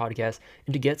listen to a podcast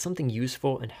and to get something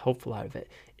useful and helpful out of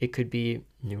it. It could be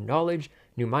new knowledge,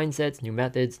 new mindsets, new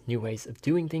methods, new ways of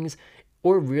doing things,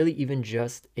 or really even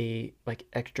just a like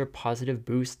extra positive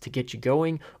boost to get you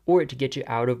going, or to get you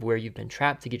out of where you've been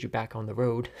trapped, to get you back on the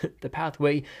road, the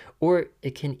pathway, or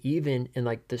it can even, in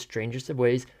like the strangest of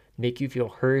ways, make you feel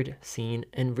heard, seen,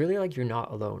 and really like you're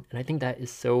not alone. And I think that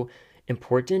is so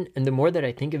important. And the more that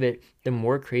I think of it, the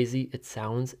more crazy it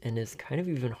sounds, and is kind of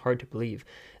even hard to believe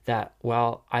that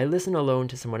while I listen alone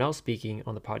to someone else speaking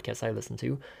on the podcast I listen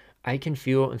to, I can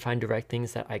feel and find direct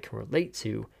things that I can relate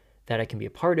to, that I can be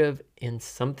a part of, and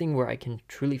something where I can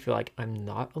truly feel like I'm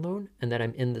not alone and that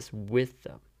I'm in this with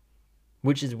them.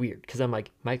 Which is weird, because I'm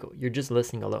like, Michael, you're just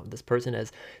listening alone. This person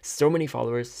has so many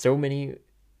followers, so many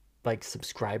like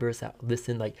subscribers that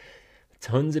listen, like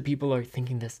tons of people are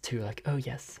thinking this too, like, oh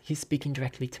yes, he's speaking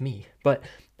directly to me. But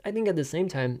I think at the same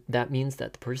time, that means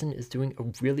that the person is doing a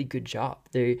really good job.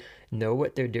 They know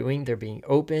what they're doing, they're being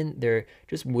open, they're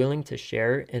just willing to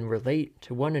share and relate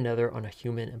to one another on a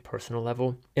human and personal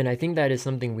level. And I think that is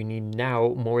something we need now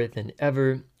more than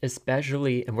ever,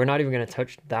 especially, and we're not even going to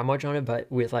touch that much on it, but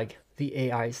with like the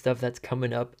AI stuff that's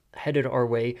coming up, headed our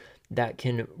way, that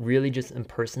can really just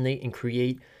impersonate and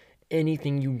create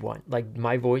anything you want. Like,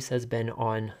 my voice has been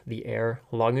on the air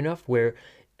long enough where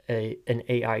an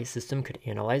AI system could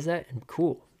analyze that, and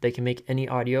cool, they can make any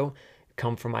audio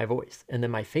come from my voice. And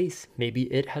then my face, maybe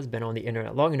it has been on the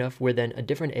internet long enough where then a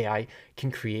different AI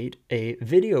can create a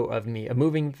video of me, a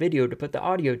moving video to put the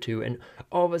audio to, and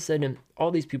all of a sudden all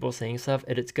these people saying stuff,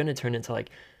 and it's going to turn into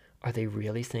like, are they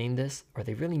really saying this? Are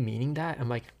they really meaning that? I'm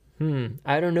like,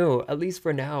 I don't know. At least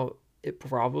for now, it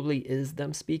probably is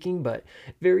them speaking, but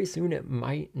very soon it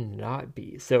might not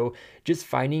be. So just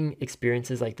finding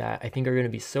experiences like that, I think, are going to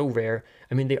be so rare.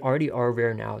 I mean, they already are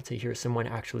rare now to hear someone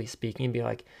actually speaking and be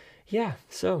like, yeah,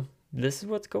 so this is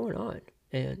what's going on.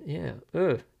 And yeah,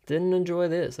 didn't enjoy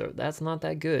this, or that's not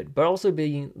that good. But also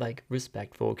being like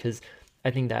respectful, because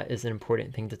I think that is an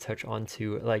important thing to touch on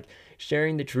too. Like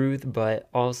sharing the truth, but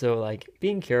also like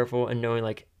being careful and knowing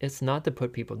like it's not to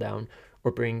put people down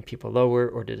or bring people lower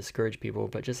or to discourage people,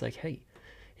 but just like, hey,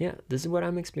 yeah, this is what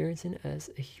I'm experiencing as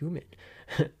a human.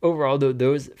 Overall, though,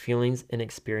 those feelings and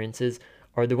experiences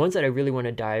are the ones that I really want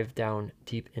to dive down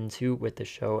deep into with the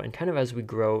show. And kind of as we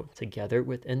grow together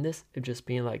within this, of just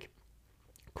being like,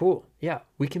 cool, yeah,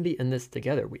 we can be in this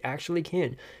together. We actually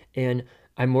can. And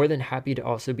I'm more than happy to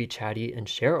also be chatty and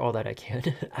share all that I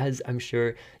can, as I'm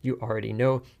sure you already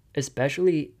know,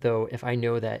 especially though if I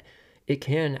know that it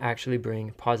can actually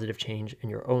bring positive change in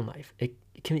your own life. It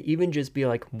can even just be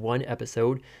like one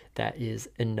episode that is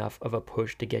enough of a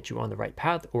push to get you on the right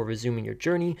path or resuming your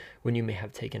journey when you may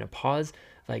have taken a pause.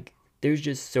 Like, there's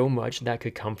just so much that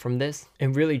could come from this,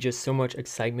 and really just so much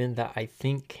excitement that I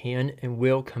think can and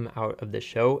will come out of the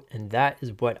show. And that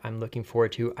is what I'm looking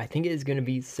forward to. I think it is going to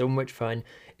be so much fun,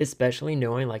 especially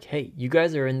knowing like, hey, you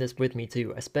guys are in this with me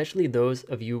too, especially those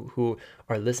of you who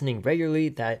are listening regularly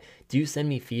that do send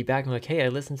me feedback. I'm like, hey, I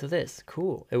listened to this.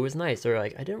 Cool. It was nice. Or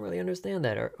like, I didn't really understand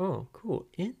that. Or, oh, cool.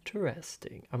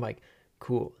 Interesting. I'm like,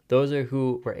 cool. Those are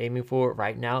who we're aiming for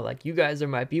right now. Like, you guys are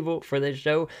my people for this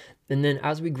show. And then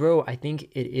as we grow, I think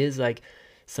it is like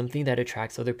something that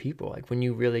attracts other people, like when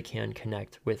you really can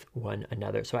connect with one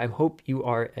another. So I hope you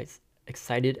are as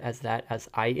excited as that as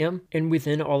I am. And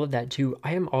within all of that too,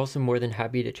 I am also more than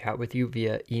happy to chat with you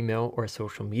via email or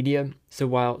social media. So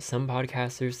while some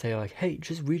podcasters say like, hey,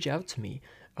 just reach out to me,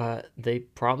 they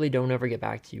probably don't ever get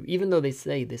back to you, even though they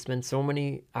say they spend so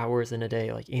many hours in a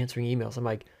day like answering emails. I'm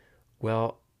like,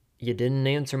 well, you didn't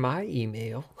answer my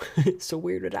email. So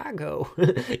where did I go?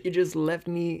 You just left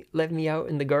me out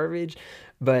in the garbage.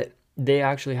 But they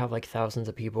actually have like thousands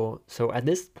of people. So at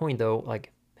this point though,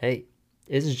 like, hey,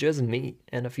 it's just me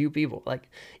and a few people. Like,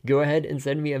 go ahead and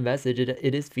send me a message.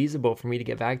 It is feasible for me to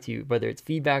get back to you, whether it's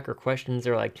feedback or questions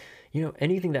or like,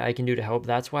 anything that I can do to help.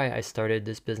 That's why I started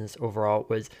this business overall,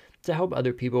 was to help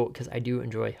other people, because I do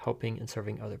enjoy helping and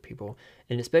serving other people.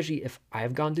 And especially if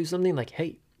I've gone through something, like,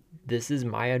 hey, this is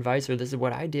my advice or this is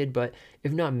what I did. But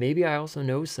if not, maybe I also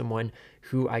know someone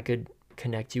who I could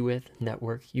connect you with,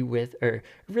 network you with, or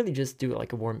really just do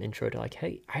like a warm intro to like,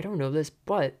 hey, I don't know this,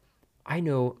 but I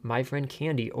know my friend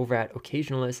Candy over at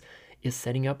Occasionalist is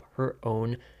setting up her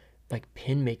own like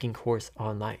pin making course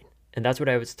online. And that's what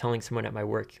I was telling someone at my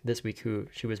work this week, who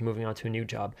she was moving on to a new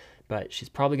job, but she's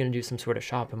probably going to do some sort of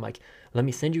shop. I'm like, let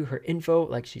me send you her info.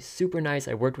 Like, she's super nice.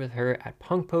 I worked with her at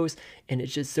Punk Post, and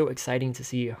it's just so exciting to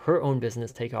see her own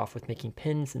business take off with making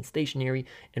pins and stationery,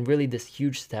 and really this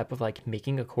huge step of like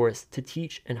making a course to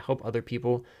teach and help other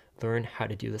people learn how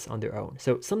to do this on their own.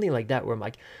 So something like that, where I'm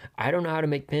like, I don't know how to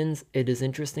make pins. It is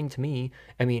interesting to me.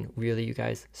 I mean, really, you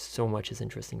guys, so much is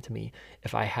interesting to me.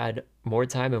 If I had more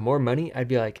time and more money, I'd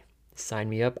be like, sign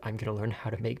me up. I'm going to learn how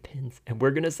to make pins and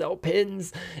we're going to sell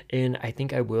pins. And I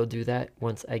think I will do that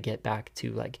once I get back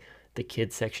to like the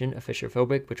kids section of Fisher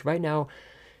Phobic, which right now,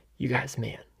 you guys,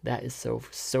 man, that is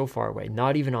so far away,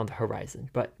 not even on the horizon.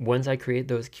 But once I create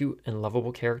those cute and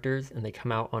lovable characters and they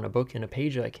come out on a book and a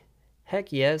page, like,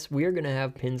 heck yes, we are going to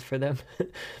have pins for them.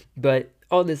 But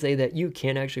all to say that you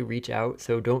can actually reach out.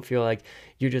 So don't feel like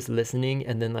you're just listening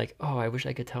and then like, oh, I wish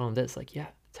I could tell them this. Like, yeah,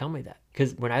 tell me that.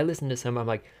 Because when I listen to some, I'm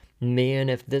like, man,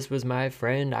 if this was my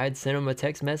friend, I'd send him a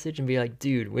text message and be like,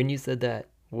 dude, when you said that,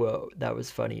 whoa, that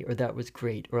was funny, or that was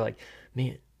great, or like,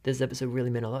 man, this episode really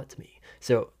meant a lot to me.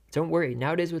 So don't worry,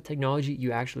 nowadays with technology,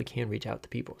 you actually can reach out to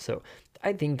people. So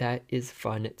I think that is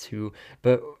fun too.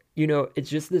 But it's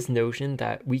just this notion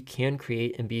that we can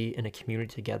create and be in a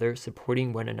community together,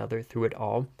 supporting one another through it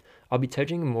all. I'll be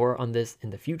touching more on this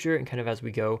in the future and kind of as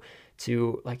we go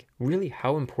to like really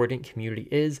how important community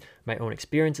is, my own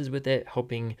experiences with it,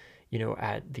 helping,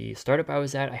 at the startup I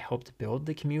was at, I helped build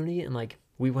the community. And like,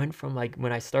 we went from like,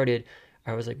 when I started,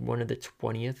 I was like one of the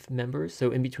 20th members.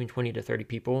 So in between 20 to 30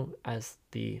 people as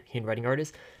the handwriting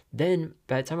artist. Then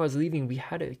by the time I was leaving, we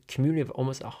had a community of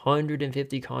almost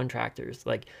 150 contractors.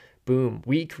 Like, boom,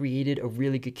 we created a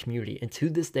really good community. And to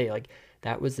this day, like,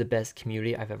 that was the best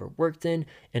community I've ever worked in.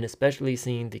 And especially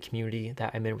seeing the community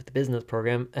that I'm in with the business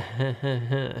program,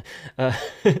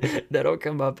 that'll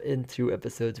come up in 2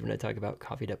 episodes when I talk about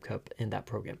Coffee Dub Cup and that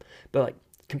program. But like,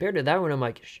 compared to that one, I'm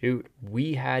like, shoot,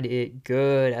 we had it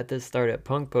good at the start at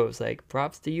Punk Post. Like,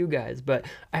 props to you guys. But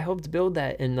I helped build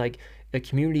that and like a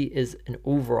community is an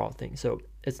overall thing. So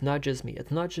it's not just me.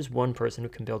 It's not just one person who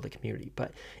can build a community,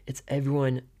 but it's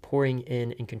everyone pouring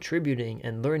in and contributing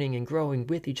and learning and growing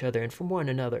with each other and from one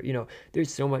another.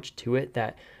 There's so much to it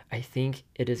that I think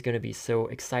it is going to be so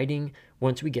exciting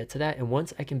once we get to that, and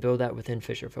once I can build that within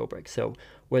Fisher Philbrick. So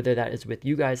whether that is with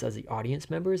you guys as the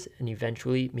audience members, and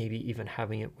eventually maybe even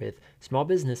having it with small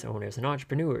business owners and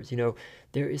entrepreneurs,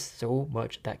 there is so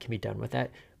much that can be done with that.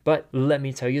 But let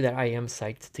me tell you that I am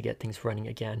psyched to get things running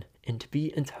again and to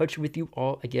be in touch with you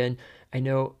all again. I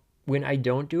know when I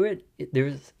don't do it,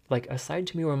 there's like a side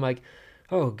to me where I'm like,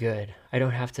 oh, good. I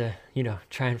don't have to,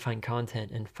 try and find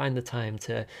content and find the time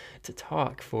to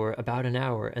talk for about an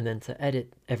hour and then to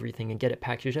edit everything and get it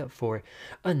packaged up for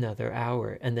another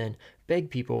hour and then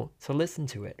beg people to listen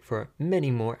to it for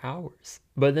many more hours.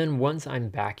 But then once I'm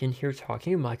back in here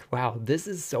talking, I'm like, wow, this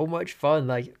is so much fun.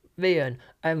 Like, man,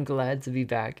 I'm glad to be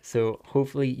back. So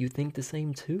hopefully you think the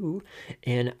same too.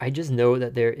 And I just know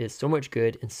that there is so much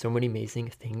good and so many amazing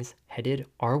things headed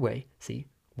our way. See?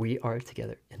 We are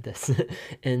together in this.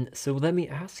 And so let me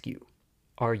ask you,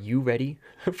 are you ready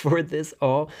for this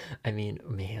all? I mean,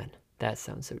 man, that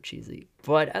sounds so cheesy.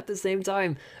 But at the same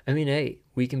time, hey,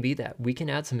 we can be that. We can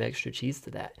add some extra cheese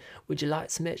to that. Would you like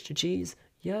some extra cheese?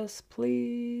 Yes,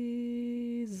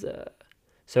 please.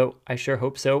 So I sure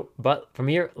hope so. But from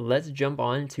here, let's jump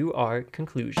on to our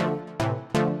conclusion.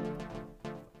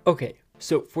 Okay.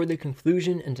 So for the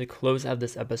conclusion and to close out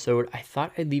this episode, I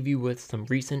thought I'd leave you with some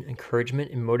recent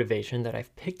encouragement and motivation that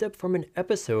I've picked up from an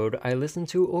episode I listened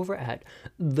to over at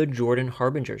The Jordan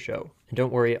Harbinger Show. And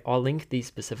don't worry, I'll link the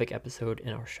specific episode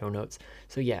in our show notes.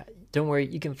 So yeah, don't worry,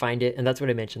 you can find it. And that's what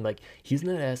I mentioned, like, he's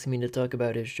not asking me to talk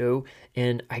about his show.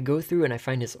 And I go through and I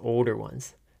find his older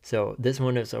ones. So this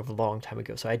one is a long time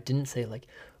ago. So I didn't say like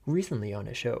recently on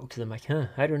a show because I'm like,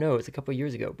 I don't know, it's a couple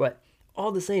years ago. But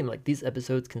all the same, like, these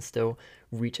episodes can still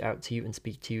reach out to you and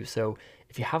speak to you. So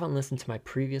if you haven't listened to my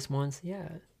previous ones, yeah,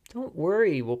 don't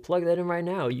worry, we'll plug that in right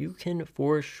now. You can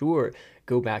for sure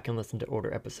go back and listen to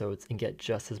older episodes and get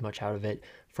just as much out of it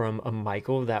from a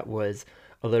Michael that was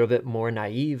a little bit more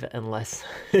naive and less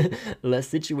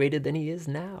situated than he is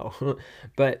now.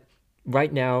 But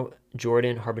right now,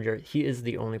 Jordan Harbinger, he is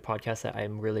the only podcast that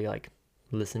I'm really like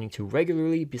listening to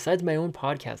regularly besides my own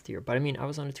podcast here. But I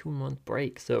was on a 2-month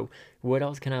break, so what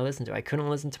else can I listen to? I couldn't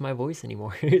listen to my voice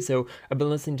anymore. So I've been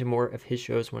listening to more of his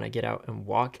shows when I get out and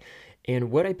walk.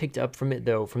 And what I picked up from it,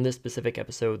 though, from this specific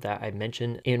episode that I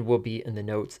mentioned and will be in the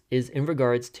notes, is in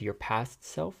regards to your past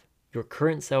self, your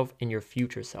current self, and your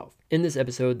future self. In this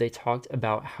episode, they talked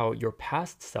about how your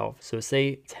past self, so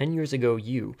say 10 years ago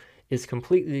you, is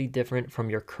completely different from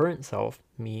your current self,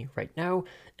 me, right now.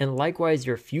 And likewise,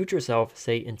 your future self,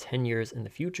 say in 10 years in the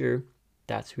future,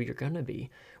 that's who you're gonna be,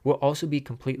 will also be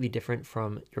completely different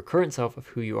from your current self of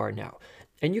who you are now.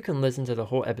 And you can listen to the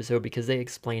whole episode because they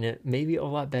explain it maybe a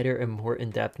lot better and more in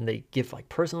depth, and they give like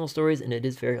personal stories, and it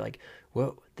is very like,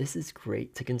 whoa, this is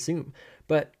great to consume.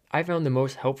 But I found the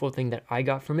most helpful thing that I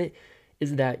got from it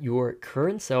is that your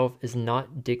current self is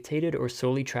not dictated or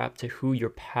solely trapped to who your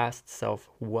past self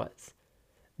was.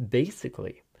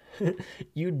 Basically,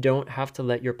 you don't have to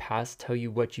let your past tell you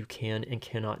what you can and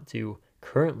cannot do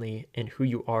currently and who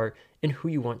you are and who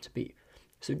you want to be.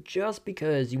 So just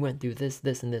because you went through this,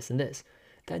 and this, and this,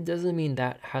 that doesn't mean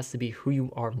that has to be who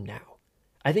you are now.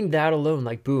 I think that alone,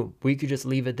 like, boom, we could just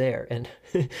leave it there. And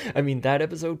that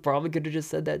episode probably could have just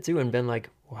said that too and been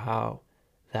like, wow,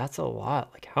 that's a lot.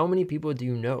 Like, how many people do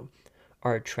you know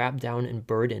are trapped down and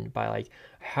burdened by like,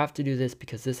 I have to do this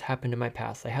because this happened in my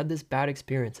past. I had this bad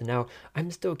experience and now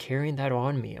I'm still carrying that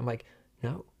on me. I'm like,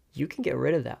 no, you can get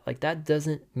rid of that. Like, that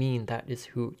doesn't mean that is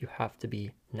who you have to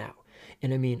be now.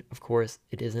 And of course,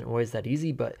 it isn't always that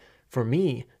easy, but for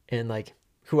me and like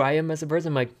who I am as a person,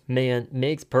 I'm like, man,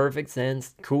 makes perfect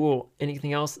sense. Cool.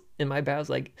 Anything else in my past?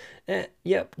 Like,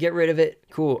 yep, get rid of it.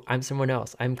 Cool. I'm someone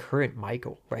else. I'm current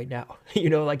Michael right now.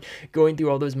 Like going through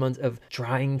all those months of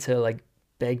trying to like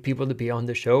beg people to be on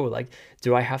the show. Like,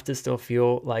 do I have to still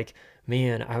feel like,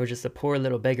 man, I was just a poor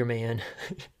little beggar man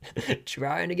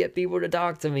trying to get people to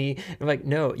talk to me? I'm like,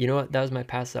 no, you know what? That was my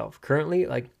past self. Currently,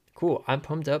 like, cool, I'm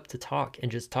pumped up to talk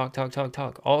and just talk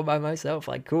all by myself.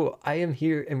 Like, cool, I am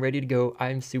here and ready to go.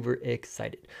 I'm super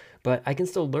excited. But I can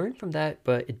still learn from that,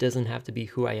 but it doesn't have to be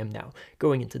who I am now.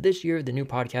 Going into this year, the new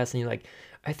podcasting, like,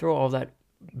 I throw all that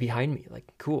behind me.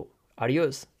 Like, cool,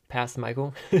 adios, past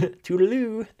Michael.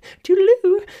 Toodaloo.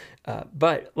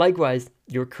 But likewise,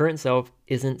 your current self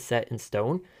isn't set in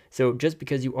stone. So just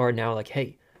because you are now like,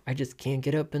 hey, I just can't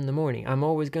get up in the morning, I'm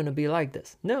always going to be like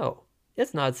this. No.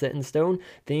 It's not set in stone.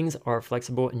 Things are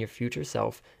flexible in your future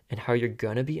self, and how you're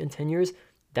gonna be in 10 years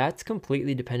that's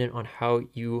completely dependent on how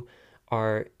you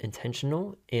are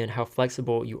intentional and how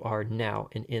flexible you are now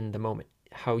and in the moment,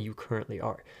 how you currently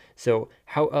are. So,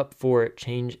 how up for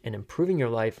change and improving your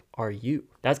life are you?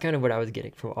 That's kind of what I was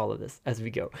getting from all of this as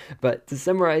we go. But to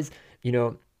summarize, you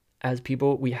know, as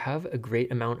people, we have a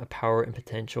great amount of power and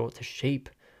potential to shape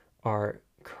our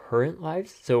current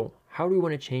lives. So, how do we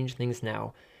want to change things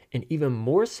now? And even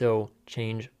more so,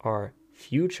 change our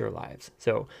future lives.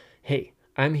 So, hey,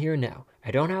 I'm here now. I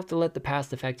don't have to let the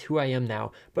past affect who I am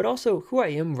now, but also who I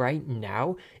am right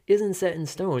now isn't set in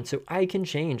stone. So I can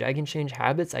change. I can change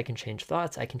habits. I can change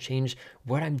thoughts. I can change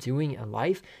what I'm doing in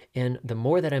life. And the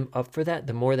more that I'm up for that,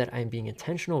 the more that I'm being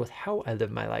intentional with how I live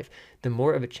my life, the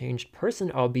more of a changed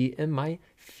person I'll be in my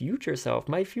future self,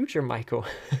 my future Michael.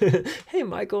 Hey,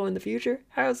 Michael in the future,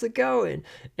 how's it going?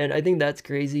 And I think that's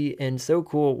crazy and so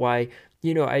cool why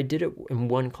I did it in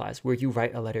one class where you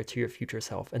write a letter to your future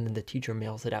self and then the teacher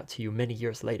mails it out to you many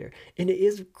years later. And it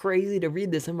is crazy to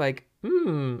read this. I'm like,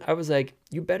 I was like,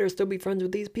 you better still be friends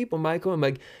with these people, Michael. I'm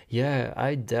like, yeah,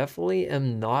 I definitely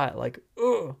am not. Like,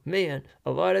 oh man, a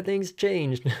lot of things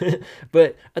changed.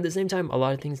 But at the same time, a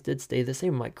lot of things did stay the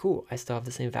same. I'm like, cool, I still have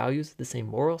the same values, the same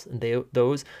morals, and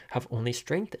those have only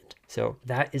strengthened. So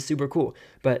that is super cool.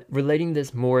 But relating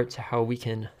this more to how we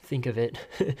can think of it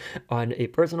on a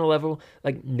personal level,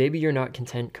 like maybe you're not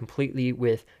content completely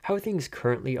with how things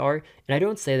currently are. And I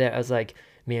don't say that as like,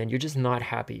 man, you're just not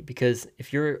happy, because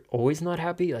if you're always not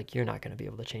happy, like you're not going to be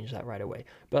able to change that right away.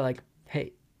 But like,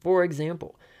 hey, for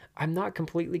example, I'm not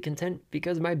completely content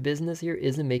because my business here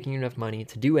isn't making enough money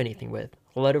to do anything with,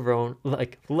 let alone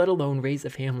raise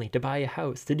a family, to buy a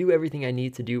house, to do everything I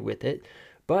need to do with it.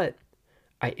 But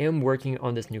I am working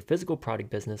on this new physical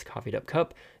product business, Coffeed Up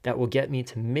Cup, that will get me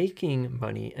to making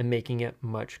money and making it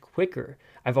much quicker.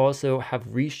 I've also have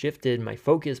reshifted my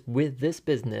focus with this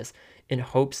business in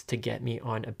hopes to get me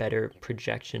on a better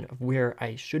projection of where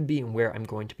I should be and where I'm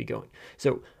going to be going.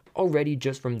 So already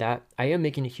just from that, I am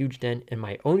making a huge dent in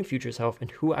my own future self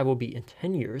and who I will be in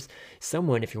 10 years.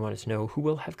 Someone, if you wanted to know, who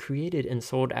will have created and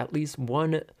sold at least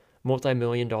one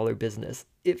multi-million-dollar business,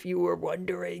 if you were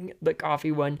wondering, the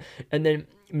coffee one. And then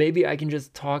maybe I can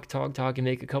just talk and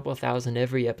make a couple thousand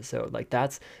every episode. Like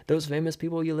that's those famous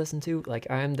people you listen to. Like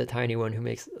I'm the tiny one who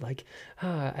makes like,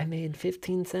 I made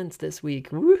 15 cents this week,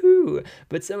 woohoo.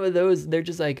 But some of those, they're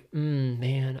just like,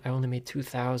 man, I only made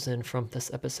 2,000 from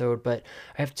this episode, but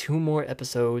I have 2 more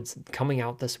episodes coming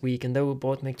out this week and they will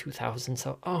both make 2,000.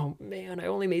 So, oh man, I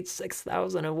only made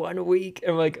 6,000 in 1 week.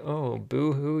 I'm like, oh,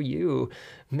 boo-hoo you,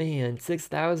 man,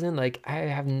 6,000. Like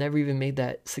I have never even made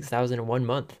that 6,000 in 1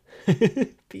 month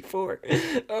before.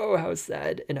 Oh, how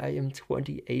sad. And I am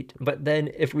 28. But then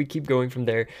if we keep going from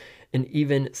there, an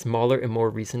even smaller and more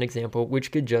recent example,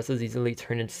 which could just as easily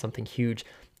turn into something huge,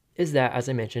 is that, as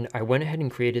I mentioned, I went ahead and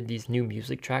created these new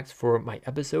music tracks for my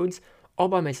episodes all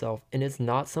by myself. And it's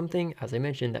not something, as I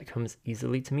mentioned, that comes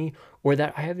easily to me or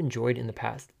that I have enjoyed in the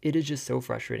past. It is just so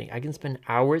frustrating. I can spend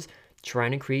hours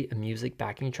trying to create a music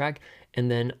backing track,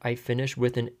 and then I finish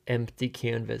with an empty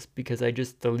canvas because I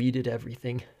just deleted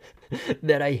everything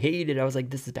that I hated. I was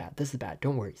like, this is bad,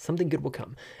 don't worry, something good will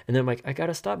come. And then I'm like, I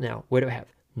gotta stop now. What do I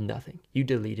have? Nothing. You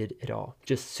deleted it all.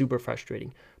 Just super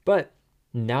frustrating. But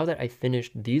now that I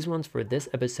finished these ones for this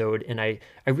episode, and I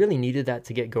really needed that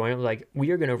to get going, I'm like, we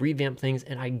are going to revamp things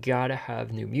and I gotta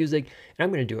have new music, and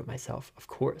I'm going to do it myself, of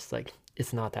course. Like,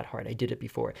 it's not that hard. I did it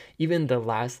before. Even the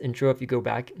last intro, if you go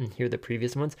back and hear the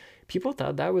previous ones, people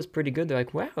thought that was pretty good. They're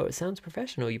like, wow, it sounds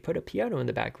professional. You put a piano in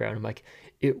the background. I'm like,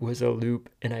 it was a loop,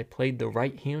 and I played the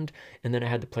right hand, and then I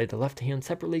had to play the left hand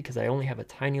separately because I only have a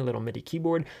tiny little MIDI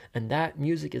keyboard, and that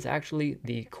music is actually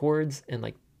the chords and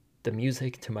like the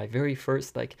music to my very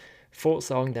first like full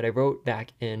song that I wrote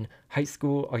back in high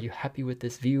school. Are you happy with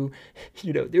this view?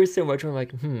 There's so much where I'm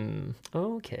like,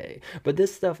 okay. But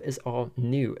this stuff is all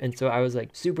new. And so I was like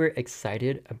super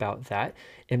excited about that.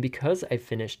 And because I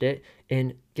finished it,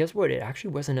 and guess what? It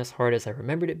actually wasn't as hard as I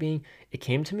remembered it being. It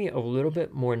came to me a little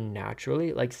bit more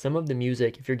naturally. Like some of the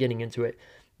music, if you're getting into it,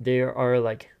 there are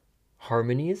like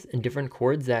harmonies and different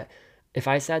chords that if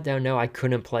I sat down now, I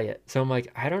couldn't play it. So I'm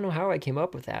like, I don't know how I came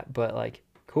up with that, but like,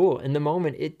 cool. In the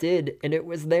moment, it did, and it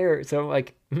was there. So I'm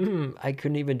like, I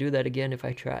couldn't even do that again if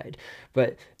I tried.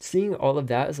 But seeing all of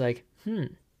that is like,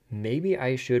 maybe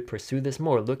I should pursue this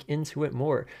more, look into it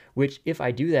more, which if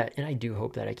I do that, and I do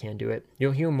hope that I can do it,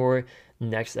 you'll hear more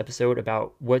next episode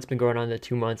about what's been going on in the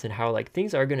 2 months and how like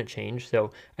things are going to change.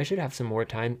 So I should have some more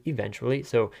time eventually.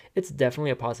 So it's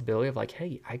definitely a possibility of like,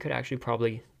 hey, I could actually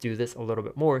probably do this a little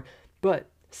bit more.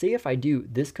 But say if I do,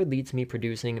 this could lead to me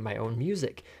producing my own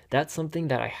music. That's something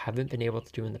that I haven't been able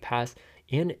to do in the past.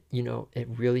 And, you know, it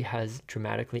really has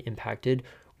dramatically impacted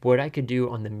what I could do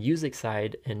on the music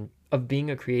side and of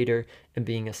being a creator and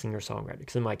being a singer-songwriter.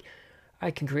 Because I'm like, I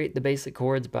can create the basic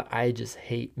chords, but I just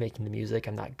hate making the music.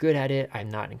 I'm not good at it. I'm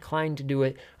not inclined to do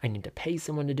it. I need to pay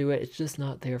someone to do it. It's just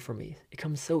not there for me. It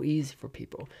comes so easy for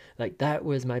people. Like, that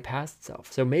was my past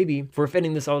self. So maybe if we're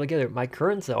fitting this all together, my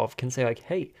current self can say like,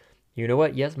 hey, you know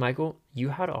what? Yes, Michael, you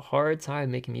had a hard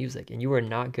time making music and you were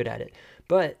not good at it.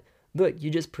 But look, you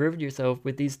just proved yourself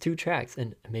with these 2 tracks.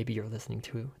 And maybe you're listening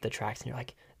to the tracks and you're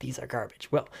like, these are garbage.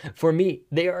 Well, for me,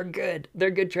 they are good.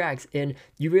 They're good tracks. And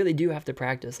you really do have to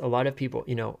practice. A lot of people,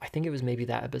 you know, I think it was maybe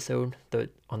that episode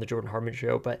on the Jordan Harmon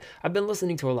show, but I've been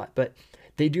listening to a lot. But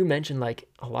they do mention like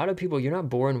a lot of people, you're not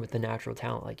born with the natural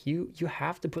talent. Like you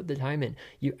have to put the time in.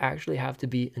 You actually have to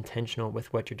be intentional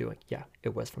with what you're doing. Yeah,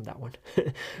 it was from that one.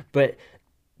 But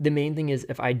the main thing is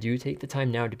if I do take the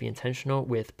time now to be intentional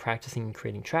with practicing and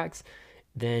creating tracks,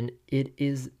 then it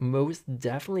is most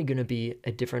definitely going to be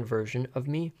a different version of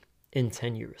me in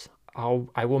 10 years.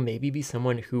 I will maybe be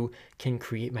someone who can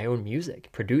create my own music,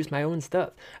 produce my own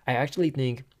stuff. I actually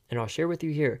think, and I'll share with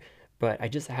you here, but I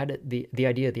just had the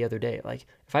idea the other day. Like,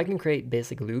 if I can create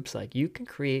basic loops, like you can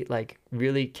create like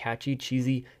really catchy,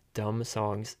 cheesy, dumb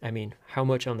songs. I mean, how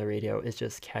much on the radio is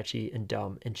just catchy and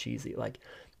dumb and cheesy? Like,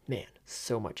 man,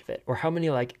 so much of it. Or how many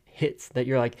like hits that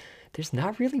you're like, there's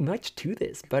not really much to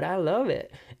this, but I love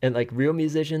it. And like real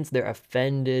musicians, they're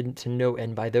offended to no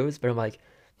end by those, but I'm like,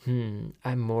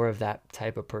 I'm more of that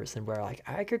type of person where like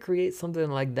I could create something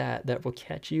like that will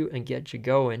catch you and get you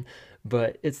going,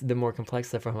 but it's the more complex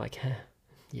stuff where I'm like,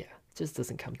 yeah, it just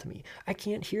doesn't come to me. I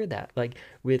can't hear that. Like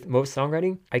with most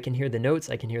songwriting, I can hear the notes,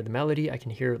 I can hear the melody, I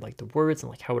can hear like the words and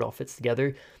like how it all fits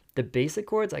together. The basic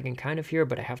chords I can kind of hear,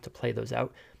 but I have to play those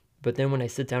out. But then when I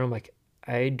sit down, I'm like,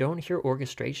 I don't hear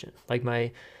orchestration. Like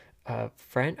my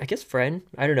friend,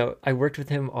 I don't know. I worked with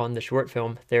him on the short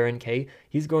film, Theron K.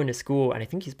 He's going to school, and I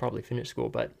think he's probably finished school,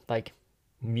 but like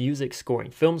music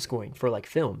scoring, film scoring for like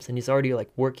films. And he's already like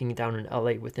working down in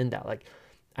LA within that. Like,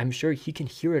 I'm sure he can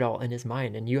hear it all in his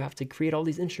mind, and you have to create all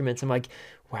these instruments. I'm like,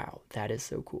 wow, that is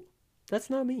so cool. That's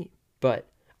not me. But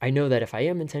I know that if I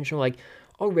am intentional, like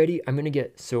already I'm going to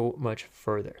get so much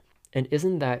further. And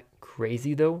isn't that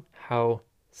crazy though, how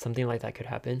something like that could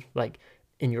happen? Like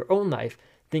in your own life,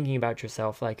 thinking about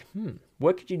yourself, like,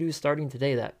 what could you do starting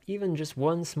today that even just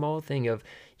one small thing of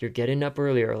you're getting up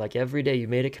earlier, like every day you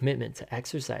made a commitment to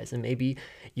exercise, and maybe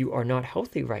you are not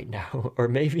healthy right now, or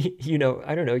maybe, you know,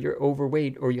 I don't know, you're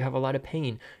overweight or you have a lot of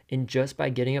pain. And just by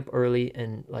getting up early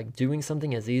and like doing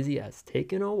something as easy as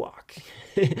taking a walk,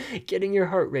 getting your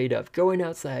heart rate up, going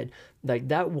outside, like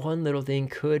that one little thing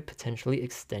could potentially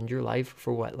extend your life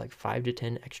for what, like 5 to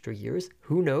 10 extra years?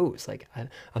 Who knows? Like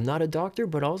I'm not a doctor,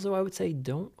 but also I would say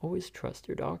don't always trust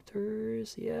your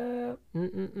doctors. Yeah.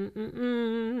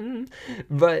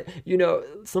 But you know,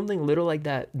 something little like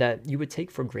that you would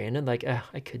take for granted, like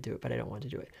I could do it, but I don't want to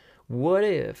do it. What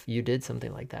if you did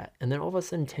something like that and then all of a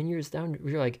sudden 10 years down,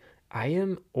 you're like, I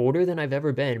am older than I've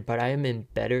ever been, but I am in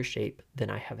better shape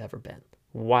than I have ever been.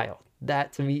 Wild.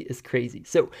 That to me is crazy.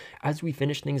 So as we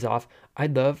finish things off,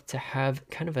 I'd love to have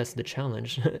kind of as the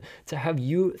challenge to have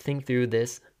you think through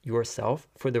this yourself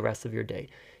for the rest of your day.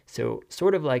 So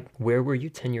sort of like, where were you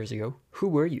 10 years ago? Who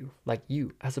were you? Like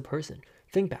you as a person.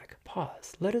 Think back,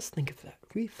 pause, let us think of that,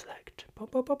 reflect. Ba,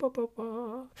 ba, ba, ba, ba,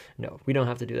 ba. No, we don't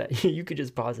have to do that. You could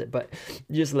just pause it, but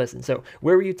just listen. So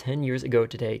where were you 10 years ago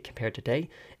today compared to today?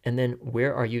 And then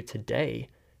where are you today?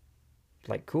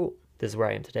 Like, cool, this is where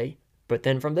I am today. But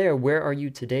then from there, where are you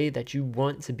today that you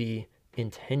want to be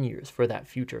in 10 years for that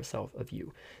future self of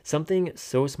you? Something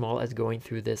so small as going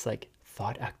through this like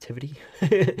thought activity.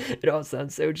 It all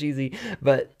sounds so cheesy,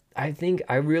 but I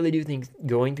really do think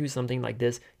going through something like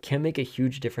this can make a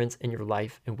huge difference in your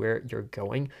life and where you're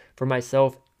going. For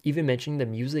myself, even mentioning the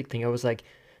music thing, I was like,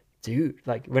 dude,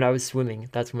 like when I was swimming,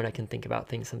 that's when I can think about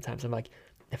things sometimes. I'm like,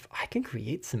 if I can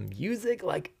create some music,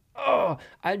 like, oh,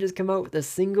 I just come out with a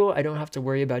single. I don't have to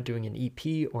worry about doing an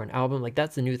EP or an album. Like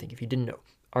that's the new thing. If you didn't know,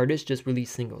 artists just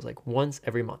release singles like once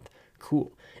every month.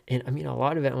 Cool. And I mean, a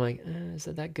lot of it, I'm like, is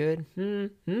it that good?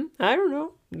 I don't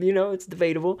know. You know, it's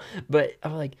debatable. But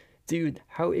I'm like, dude,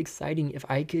 how exciting if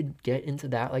I could get into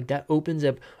that. Like that opens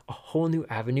up a whole new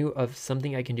avenue of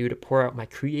something I can do to pour out my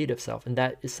creative self. And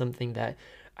that is something that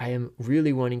I am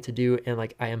really wanting to do, and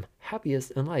like I am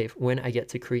happiest in life when I get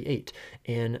to create.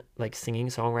 And like singing,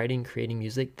 songwriting, creating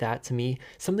music, that to me,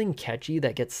 something catchy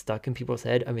that gets stuck in people's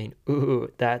head. I mean,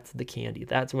 ooh, that's the candy.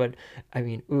 That's what I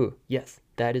mean. Ooh, yes,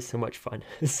 that is so much fun.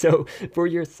 So for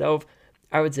yourself,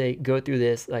 I would say go through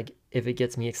this. Like if it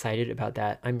gets me excited about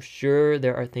that, I'm sure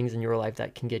there are things in your life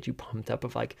that can get you pumped up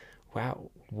of like, wow,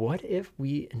 what if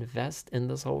we invest in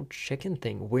this whole chicken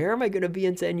thing? Where am I going to be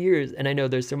in 10 years? And I know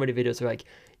there's so many videos where like,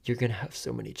 you're going to have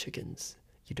so many chickens,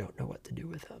 you don't know what to do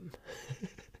with them.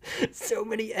 So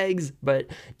many eggs. But,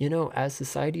 as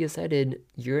society is headed,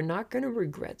 you're not going to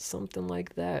regret something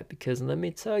like that, because let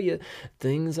me tell you,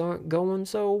 things aren't going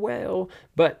so well.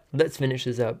 But let's finish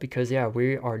this up, because, yeah,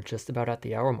 we are just about at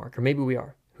the hour mark, or maybe we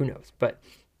are. Who knows? But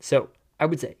so I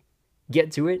would say,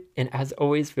 get to it. And as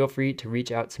always, feel free to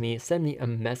reach out to me, send me a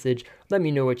message, let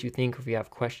me know what you think, if you have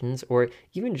questions, or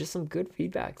even just some good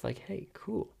feedback like, hey,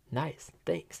 cool, nice,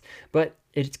 thanks. But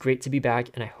it's great to be back,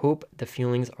 and I hope the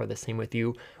feelings are the same with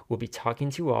you. We'll be talking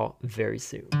to you all very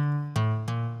soon.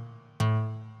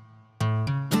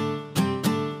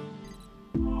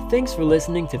 Thanks for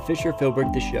listening to Fisher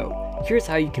Philbrick The Show. Here's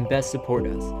how you can best support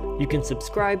us. You can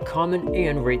subscribe, comment,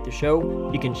 and rate the show.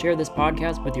 You can share this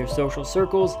podcast with your social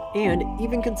circles, and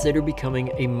even consider becoming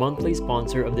a monthly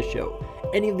sponsor of the show.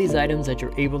 Any of these items that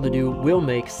you're able to do will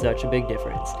make such a big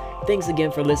difference. Thanks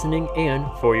again for listening and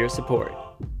for your support.